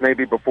 3 weeks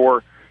maybe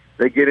before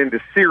they get into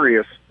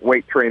serious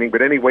weight training,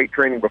 but any weight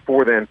training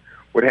before then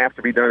would have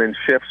to be done in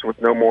shifts with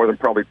no more than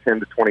probably 10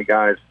 to 20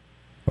 guys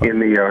in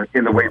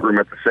the weight room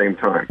at the same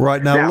time.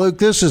 Right. Now, Luke,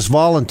 this is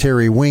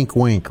voluntary, wink,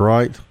 wink,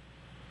 right?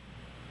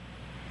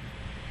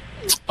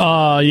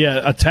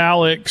 Yeah,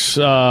 italics,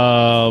 5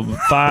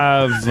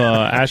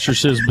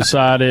 asterisks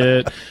beside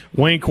it,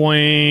 wink,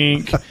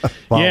 wink.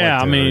 Yeah,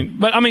 I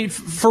mean,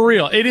 for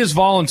real, it is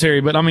voluntary.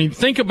 But I mean,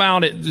 think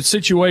about it: the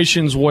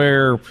situations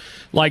where,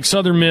 like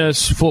Southern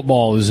Miss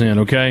football is in.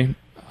 Okay,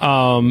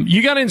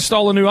 you got to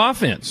install a new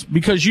offense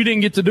because you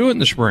didn't get to do it in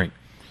the spring.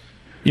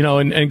 You know,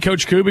 and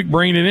Coach Kubik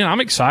bringing it in. I'm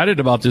excited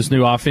about this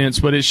new offense,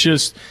 but it's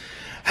just.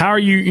 How are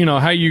you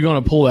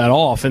going to pull that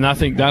off? And I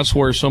think that's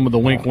where some of the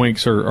wink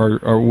winks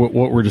are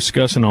what we're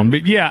discussing on.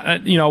 But yeah,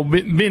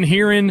 been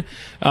hearing,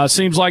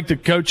 seems like the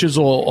coaches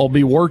will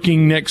be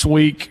working next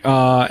week,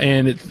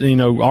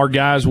 and our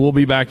guys will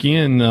be back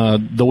in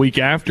the week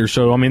after.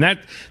 So I mean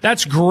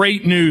that's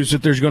great news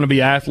that there's going to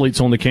be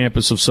athletes on the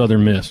campus of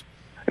Southern Miss.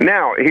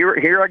 Now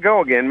here I go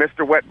again,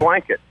 Mr. Wet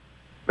Blanket.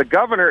 The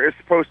governor is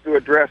supposed to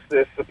address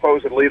this,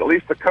 supposedly. At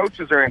least the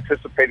coaches are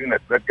anticipating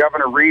that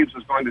Governor Reeves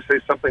is going to say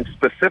something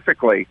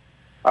specifically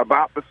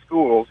about the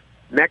schools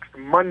next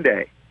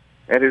Monday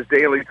at his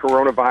daily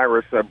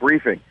coronavirus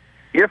briefing.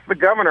 If the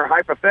governor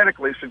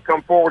hypothetically should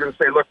come forward and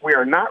say, look, we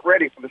are not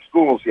ready for the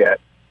schools yet,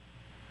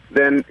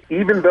 then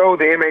even though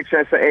the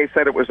MHSAA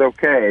said it was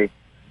okay,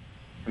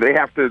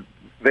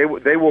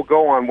 they will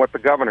go on what the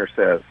governor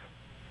says.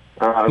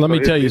 Let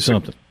me tell you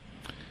something.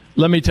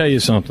 Let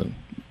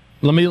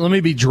me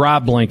be dry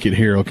blanket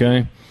here,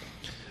 okay?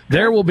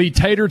 There will be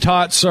tater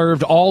tots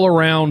served all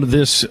around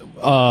this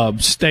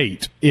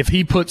state if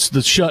he puts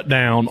the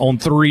shutdown on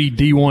 3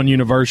 D1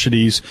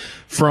 universities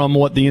from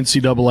what the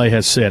NCAA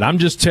has said. I'm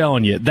just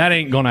telling you, that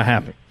ain't going to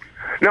happen.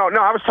 No,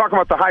 I was talking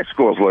about the high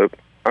schools, Luke.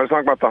 I was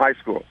talking about the high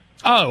schools.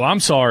 Oh, I'm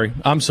sorry.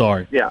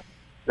 Yeah.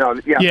 No,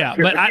 yeah,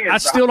 but I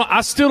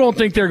still don't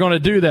think they're going to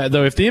do that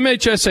though. If the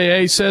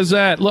MHSAA says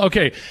that,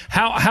 okay,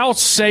 how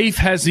safe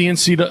has the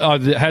MHSAA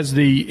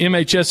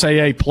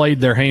played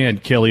their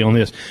hand, Kelly, on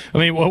this? I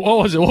mean, what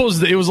was it?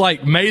 It was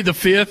like May the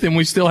 5th, and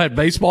we still had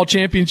baseball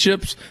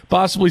championships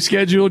possibly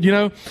scheduled. You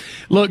know,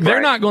 look, they're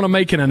not going to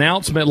make an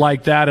announcement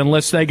like that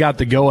unless they got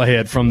the go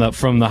ahead from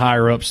the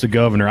higher ups, the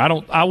governor.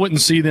 I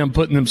wouldn't see them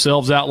putting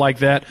themselves out like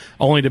that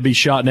only to be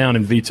shot down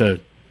and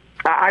vetoed.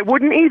 I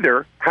wouldn't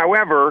either.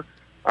 However,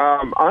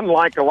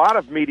 unlike a lot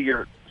of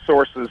media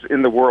sources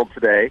in the world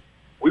today,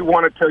 we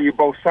want to tell you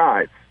both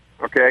sides,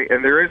 okay?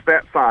 And there is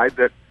that side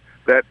that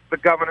the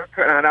governor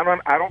could, and I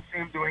don't see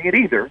him doing it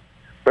either,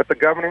 but the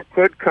governor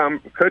could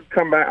come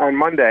back on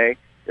Monday,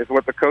 is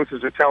what the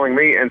coaches are telling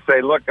me, and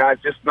say, look, guys,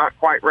 just not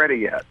quite ready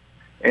yet.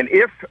 And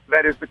if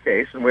that is the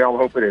case, and we all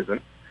hope it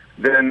isn't,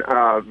 then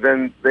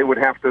they would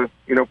have to,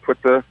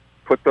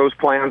 put those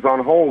plans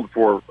on hold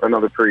for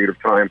another period of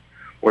time,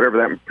 whatever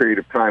that period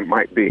of time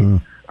might be.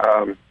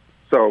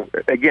 So,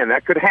 again,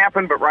 that could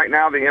happen, but right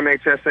now the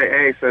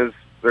MHSAA says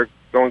they're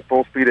going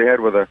full speed ahead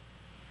with a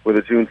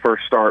June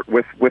 1st start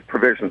with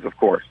provisions, of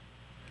course.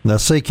 Now,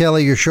 see,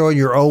 Kelly, you're showing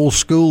your old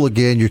school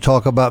again. You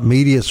talk about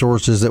media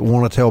sources that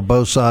want to tell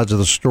both sides of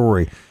the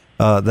story.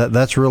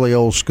 That's really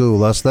old school.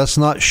 That's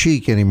not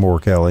chic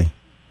anymore, Kelly.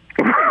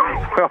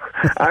 Well,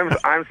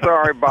 I'm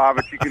sorry, Bob,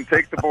 but you can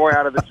take the boy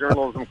out of the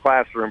journalism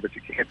classroom, but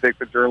you can't take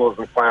the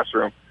journalism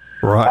classroom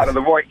out of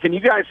the boy. Can you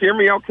guys hear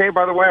me okay,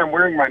 by the way? I'm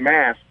wearing my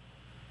mask.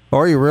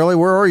 Are you really?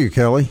 Where are you,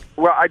 Kelly?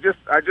 Well, I just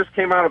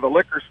came out of the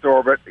liquor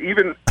store, but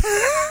even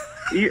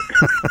when we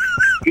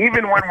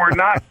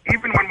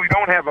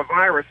don't have a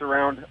virus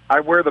around, I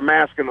wear the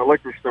mask in the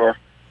liquor store.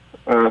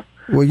 Well,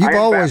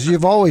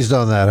 you've always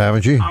done that,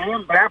 haven't you? I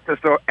am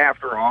Baptist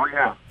after all,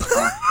 yeah.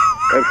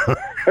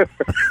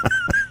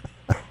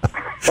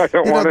 I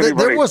don't want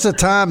anybody. There was a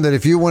time that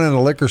if you went in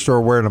a liquor store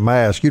wearing a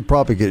mask, you'd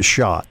probably get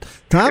shot.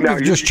 Times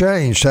have just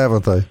changed,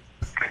 haven't they?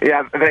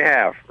 Yeah, they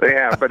have.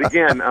 But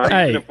again,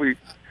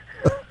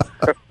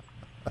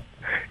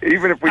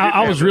 even if we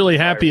I was really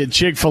happy at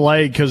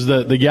Chick-fil-A because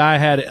the guy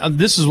had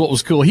this is what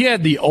was cool. He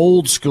had the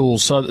old school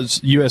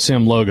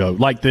USM logo,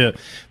 like the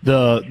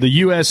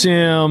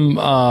USM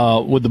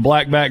with the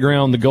black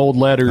background, the gold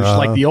letters,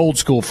 like the old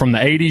school from the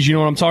 80s. You know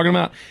what I'm talking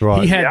about?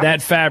 Right. He had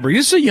that fabric.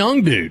 This is a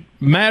young dude.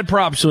 Mad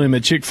props to him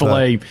at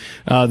Chick-fil-A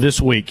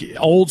this week.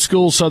 Old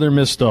school Southern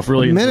Miss stuff.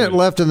 Really. A minute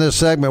left in this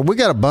segment. We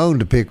got a bone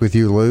to pick with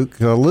you, Luke.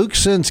 Luke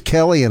sends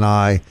Kelly and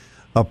I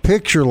a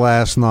picture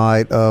last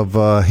night of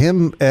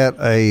him at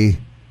a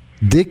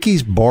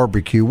Dickey's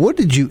barbecue. What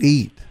did you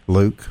eat,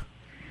 Luke?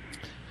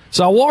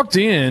 So I walked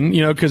in,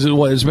 because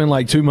it's been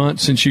like 2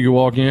 months since you could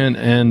walk in,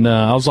 and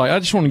I was like, I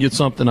just want to get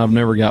something I've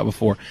never got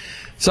before.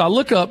 So I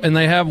look up, and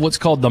they have what's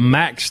called the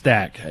Mac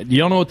Stack. Do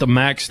y'all know what the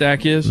Mac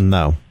Stack is?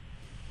 No.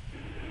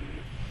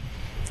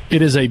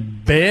 It is a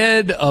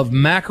bed of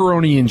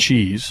macaroni and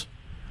cheese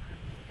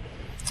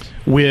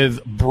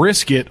with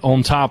brisket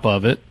on top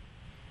of it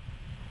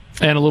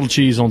and a little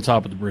cheese on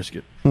top of the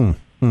brisket.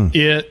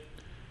 It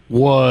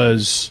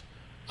was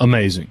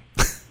amazing.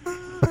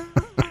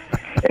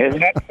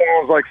 And that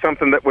sounds like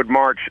something that would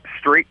march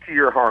straight to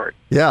your heart.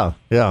 Yeah.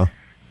 And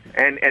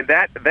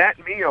that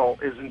meal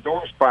is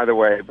endorsed, by the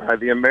way, by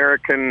the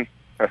American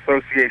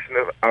Association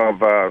of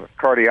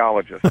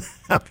Cardiologists.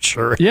 I'm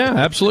sure. Yeah,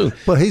 absolutely.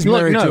 But he's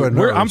married to a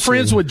nurse. I'm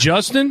friends with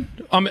Justin.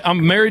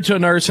 I'm married to a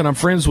nurse, and I'm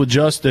friends with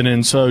Justin,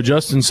 and so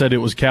Justin said it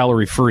was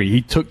calorie-free.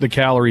 He took the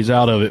calories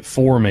out of it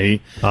for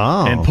me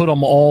and put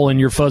them all in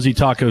your fuzzy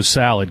taco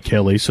salad,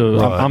 Kelly, so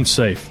I'm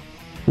safe.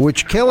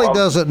 Which Kelly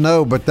doesn't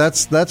know, but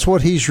that's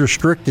what he's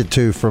restricted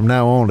to from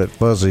now on at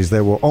Fuzzy's.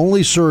 They will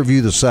only serve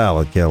you the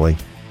salad, Kelly.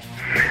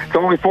 It's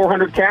only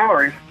 400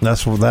 calories.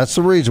 That's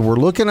the reason. We're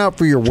looking out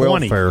for your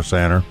welfare,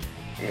 Santa.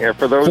 Yeah,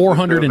 for those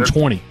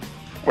 420.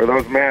 Where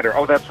those matter.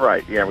 Oh, that's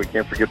right. Yeah, we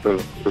can't forget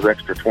those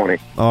extra 20.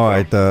 All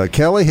right.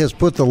 Kelly has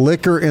put the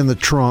liquor in the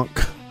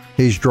trunk.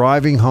 He's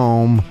driving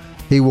home.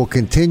 He will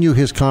continue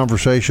his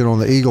conversation on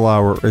the Eagle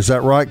Hour. Is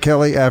that right,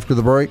 Kelly, after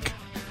the break?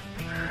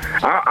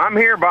 I'm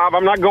here, Bob.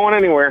 I'm not going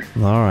anywhere.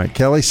 All right.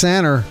 Kelly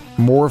Sander,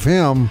 more of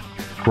him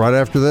right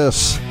after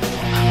this.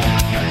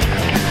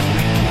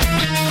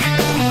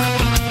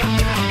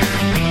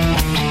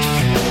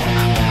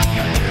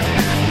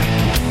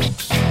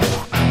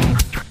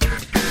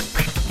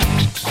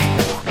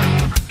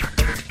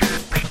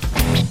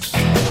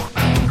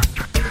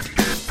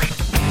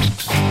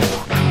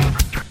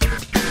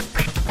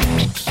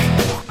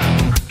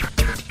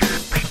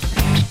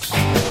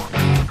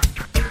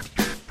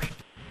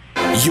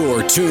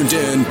 You're tuned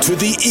in to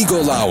the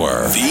Eagle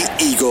Hour. The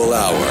Eagle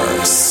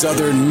Hour.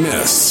 Southern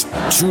Miss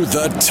to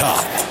the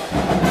top.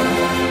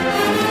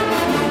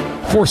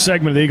 Fourth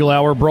segment of the Eagle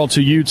Hour brought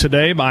to you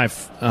today by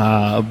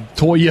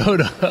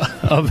Toyota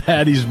of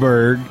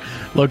Hattiesburg,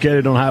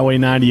 located on Highway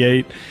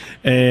 98.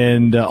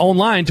 And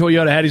online,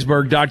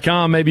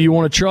 ToyotaHattiesburg.com. Maybe you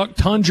want a truck,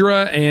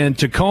 Tundra and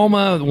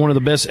Tacoma, one of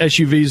the best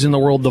SUVs in the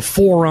world, the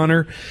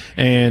 4Runner,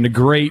 and a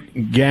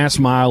great gas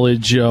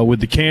mileage with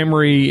the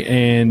Camry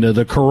and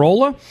the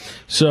Corolla.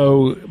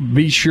 So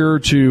be sure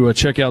to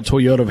check out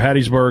Toyota of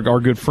Hattiesburg, our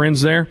good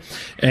friends there,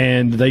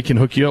 and they can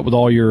hook you up with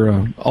all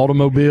your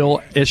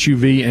automobile,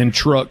 SUV, and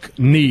truck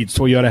needs.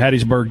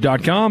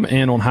 ToyotaHattiesburg.com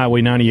and on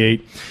Highway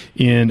 98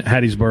 in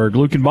Hattiesburg.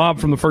 Luke and Bob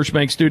from the First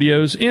Bank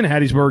Studios in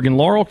Hattiesburg and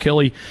Laurel.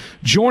 Kelly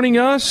joining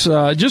us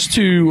just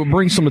to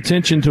bring some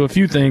attention to a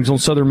few things on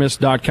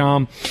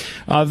SouthernMiss.com.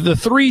 The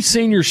three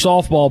senior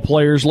softball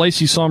players,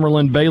 Lacey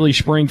Summerlin, Bailey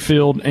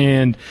Springfield,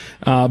 and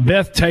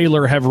Beth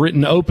Taylor, have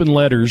written open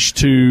letters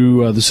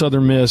to the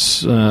Southern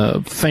Miss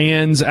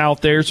fans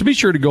out there. So be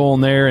sure to go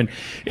on there. And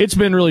it's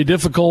been really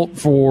difficult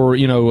for,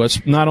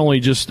 not only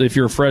just if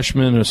you're a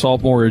freshman, a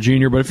sophomore, or a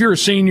junior, but if you're a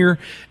senior,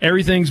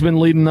 everything's been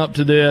leading up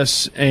to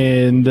this.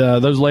 And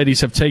those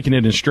ladies have taken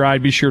it in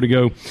stride. Be sure to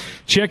go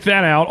check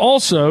that out.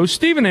 Also,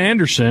 Steven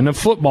Anderson of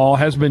football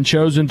has been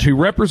chosen to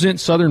represent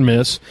Southern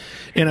Miss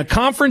in a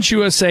Conference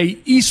USA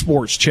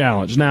Esports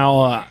Challenge.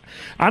 Now,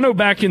 I know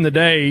back in the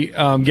day,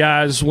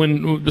 guys,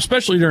 when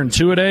especially during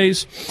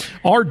two-a-days,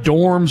 our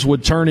dorms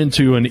would turn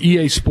into an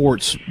EA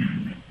Sports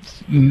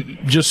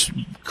just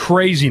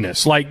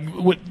craziness. Like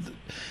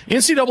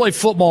NCAA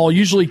football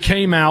usually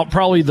came out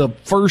probably the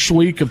first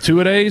week of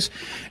two-a-days.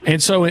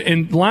 And so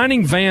in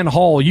lining Van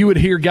Hall, you would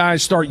hear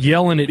guys start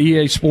yelling at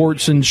EA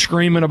Sports and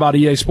screaming about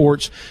EA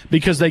Sports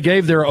because they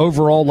gave their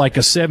overall like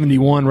a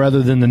 71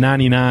 rather than the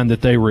 99 that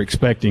they were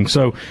expecting.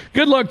 So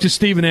good luck to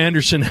Steven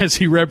Anderson as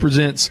he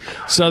represents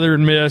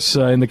Southern Miss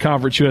in the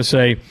Conference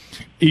USA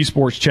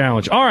Esports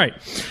Challenge. All right.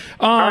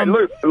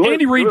 Luke,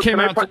 Andy Reid came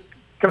out.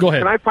 Go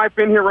ahead. Can I pipe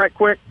in here right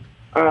quick?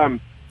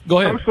 Go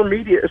ahead.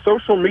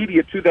 Social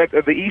media to that,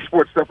 the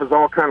esports stuff is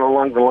all kind of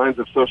along the lines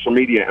of social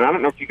media. And I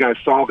don't know if you guys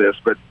saw this,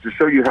 but to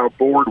show you how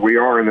bored we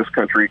are in this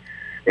country,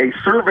 a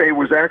survey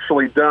was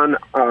actually done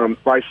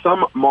by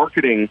some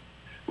marketing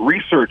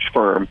research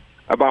firm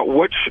about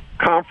which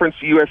Conference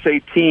USA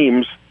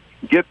teams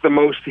get the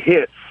most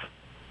hits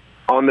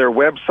on their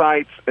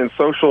websites and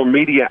social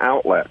media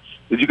outlets.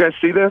 Did you guys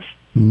see this?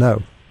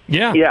 No.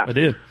 Yeah, I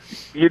did.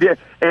 You did,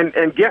 and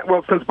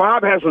since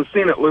Bob hasn't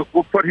seen it, Luke,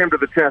 we'll put him to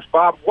the test.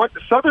 Bob, what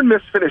Southern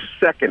Miss finished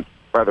second,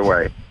 by the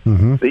way.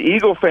 Mm-hmm. The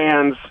Eagle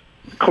fans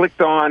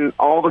clicked on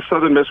all the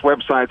Southern Miss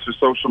websites or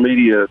social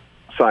media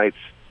sites,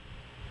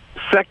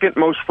 second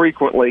most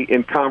frequently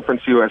in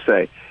Conference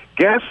USA.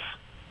 Guess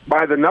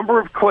by the number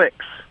of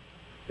clicks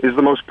is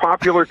the most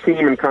popular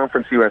team in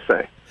Conference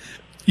USA.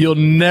 You'll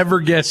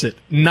never guess it,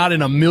 not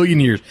in a million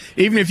years.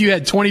 Even if you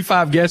had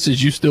 25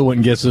 guesses, you still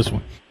wouldn't guess this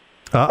one.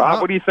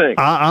 Bob, what do you think?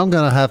 I'm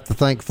going to have to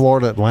think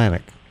Florida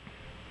Atlantic.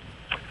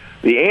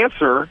 The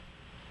answer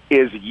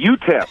is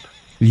UTEP.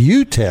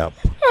 UTEP.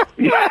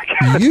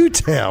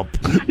 UTEP.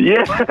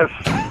 Yes.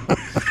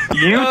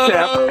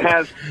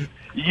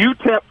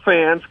 UTEP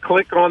fans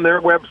click on their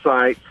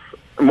websites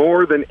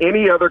more than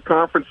any other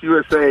Conference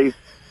USA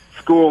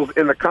schools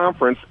in the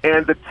conference,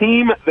 and the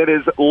team that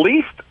is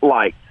least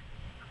liked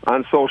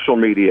on social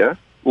media,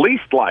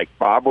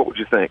 Bob, what would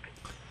you think?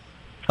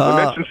 We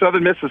mentioned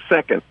Southern Miss is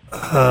second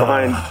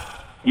behind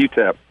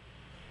UTEP,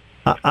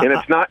 and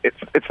it's not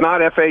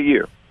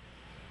FAU.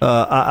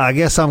 I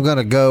guess I'm going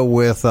to go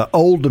with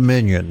Old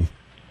Dominion.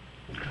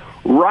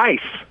 Rice.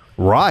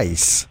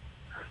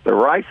 The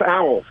Rice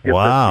Owls get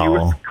the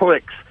fewest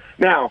clicks.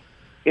 Now,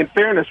 in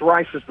fairness,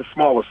 Rice is the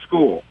smallest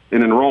school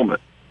in enrollment,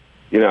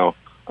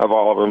 of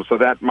all of them, so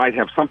that might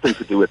have something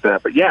to do with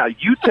that. But yeah,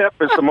 UTEP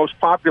is the most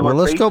popular.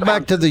 Well, let's go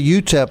back to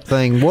the UTEP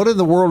thing. What in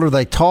the world are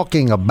they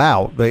talking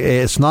about?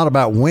 It's not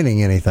about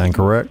winning anything,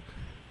 correct?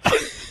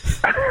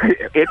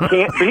 It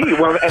can't be.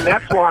 Well, and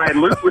that's why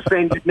Luke was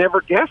saying you'd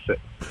never guess it.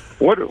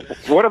 What do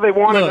they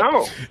want to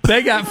know?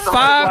 They got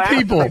five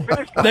people.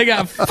 They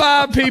got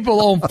 5 people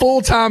on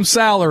full-time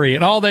salary,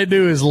 and all they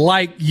do is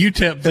like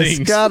UTEP things.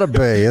 It's got to be.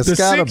 The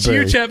 6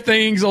 UTEP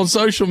things on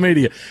social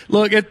media.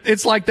 Look,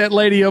 it's like that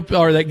lady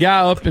that guy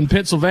up in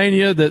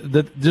Pennsylvania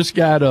that just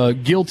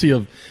got guilty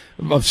of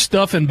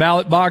stuffing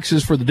ballot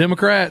boxes for the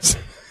Democrats.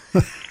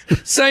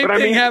 Same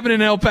thing happened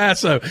in El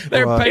Paso.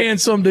 They're paying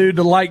some dude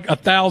to like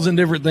 1,000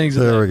 different things.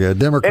 There we go.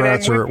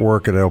 Democrats are at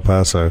work at El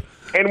Paso.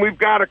 And we've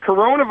got a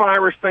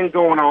coronavirus thing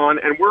going on,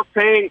 and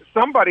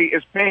somebody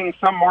is paying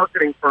some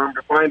marketing firm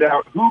to find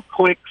out who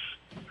clicks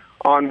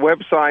on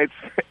websites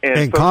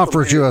and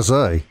Conference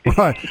USA,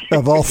 right?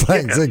 Of all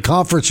things, in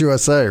Conference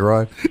USA,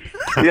 right?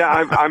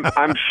 Yeah,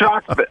 I'm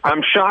shocked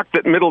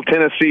that Middle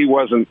Tennessee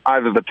wasn't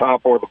either the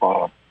top or the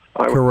bottom.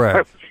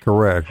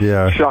 Correct.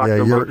 Yeah,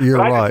 you're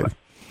right.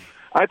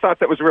 I thought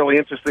that was really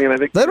interesting, and I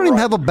think they don't even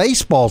have a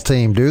baseball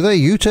team, do they?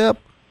 UTEP?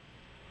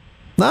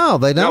 No,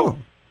 they don't.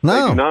 No,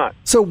 they do not.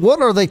 So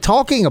what are they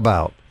talking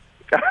about?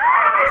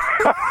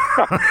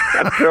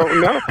 I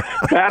don't know.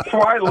 That's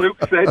why Luke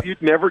said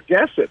you'd never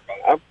guess it,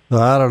 Bob.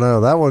 I don't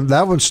know.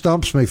 That one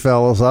stumps me,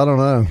 fellas. I don't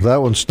know. That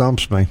one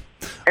stumps me.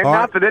 And All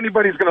not that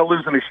anybody's going to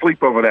lose any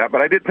sleep over that,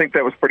 but I did think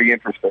that was pretty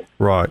interesting.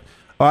 Right.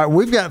 All right,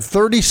 we've got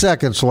 30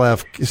 seconds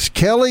left.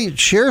 Kelly,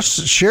 share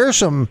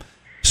some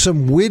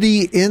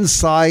witty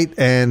insight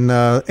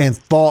and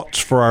thoughts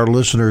for our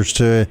listeners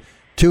to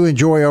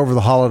enjoy over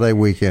the holiday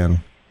weekend.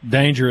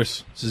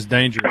 Dangerous. This is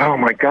dangerous. Oh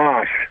my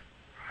gosh!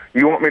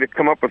 You want me to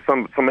come up with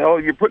some?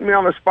 You're putting me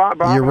on the spot,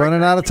 Bob. You're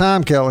running out of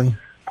time, Kelly.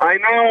 I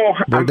know.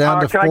 We're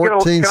down to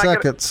 14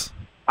 seconds.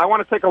 I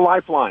want to take a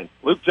lifeline.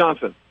 Luke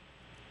Johnson.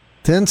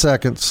 10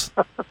 seconds.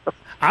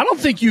 I don't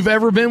think you've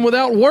ever been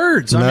without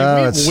words. No, I mean, we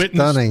have it's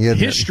witnessed stunning, isn't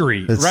it?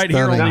 history It's right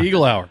stunning. here on the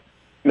Eagle Hour.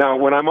 Now,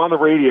 when I'm on the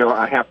radio,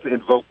 I have to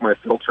invoke my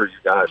filter, you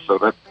guys. So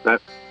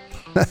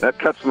that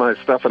cuts my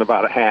stuff in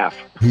about a half.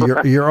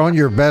 You're on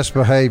your best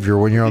behavior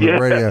when you're on the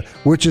radio,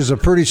 which is a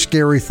pretty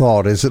scary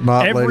thought, is it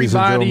not, ladies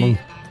and gentlemen?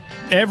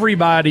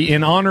 Everybody,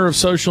 in honor of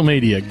social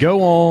media,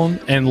 go on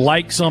and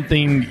like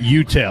something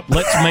UTEP.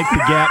 Let's make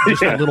the gap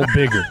just a little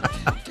bigger.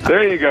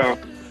 There you go.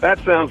 That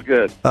sounds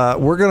good.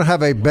 We're going to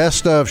have a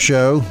best of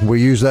show.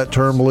 We use that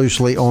term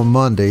loosely on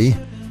Monday.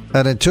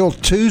 And until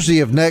Tuesday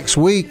of next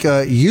week,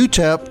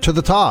 UTEP to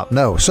the top.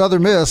 No,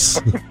 Southern Miss.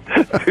 To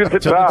the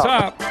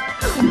top.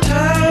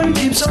 Time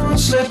keeps on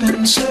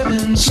slipping,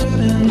 slipping,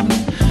 slipping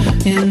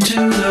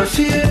into the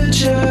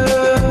future.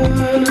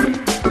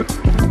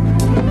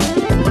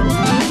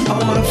 I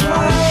wanna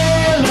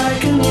fly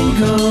like an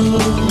eagle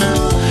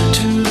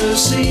to the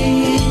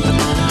sea.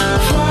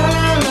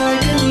 Fly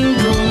like an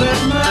eagle,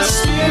 let my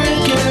spirit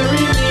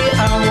carry me. I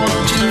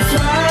want to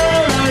fly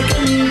like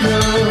an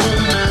eagle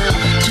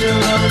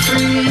till I'm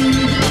free.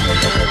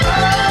 I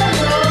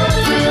go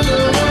through the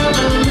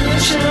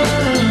revolution.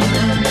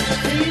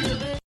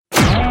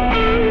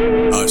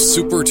 A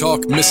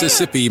SuperTalk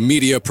Mississippi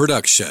media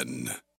production.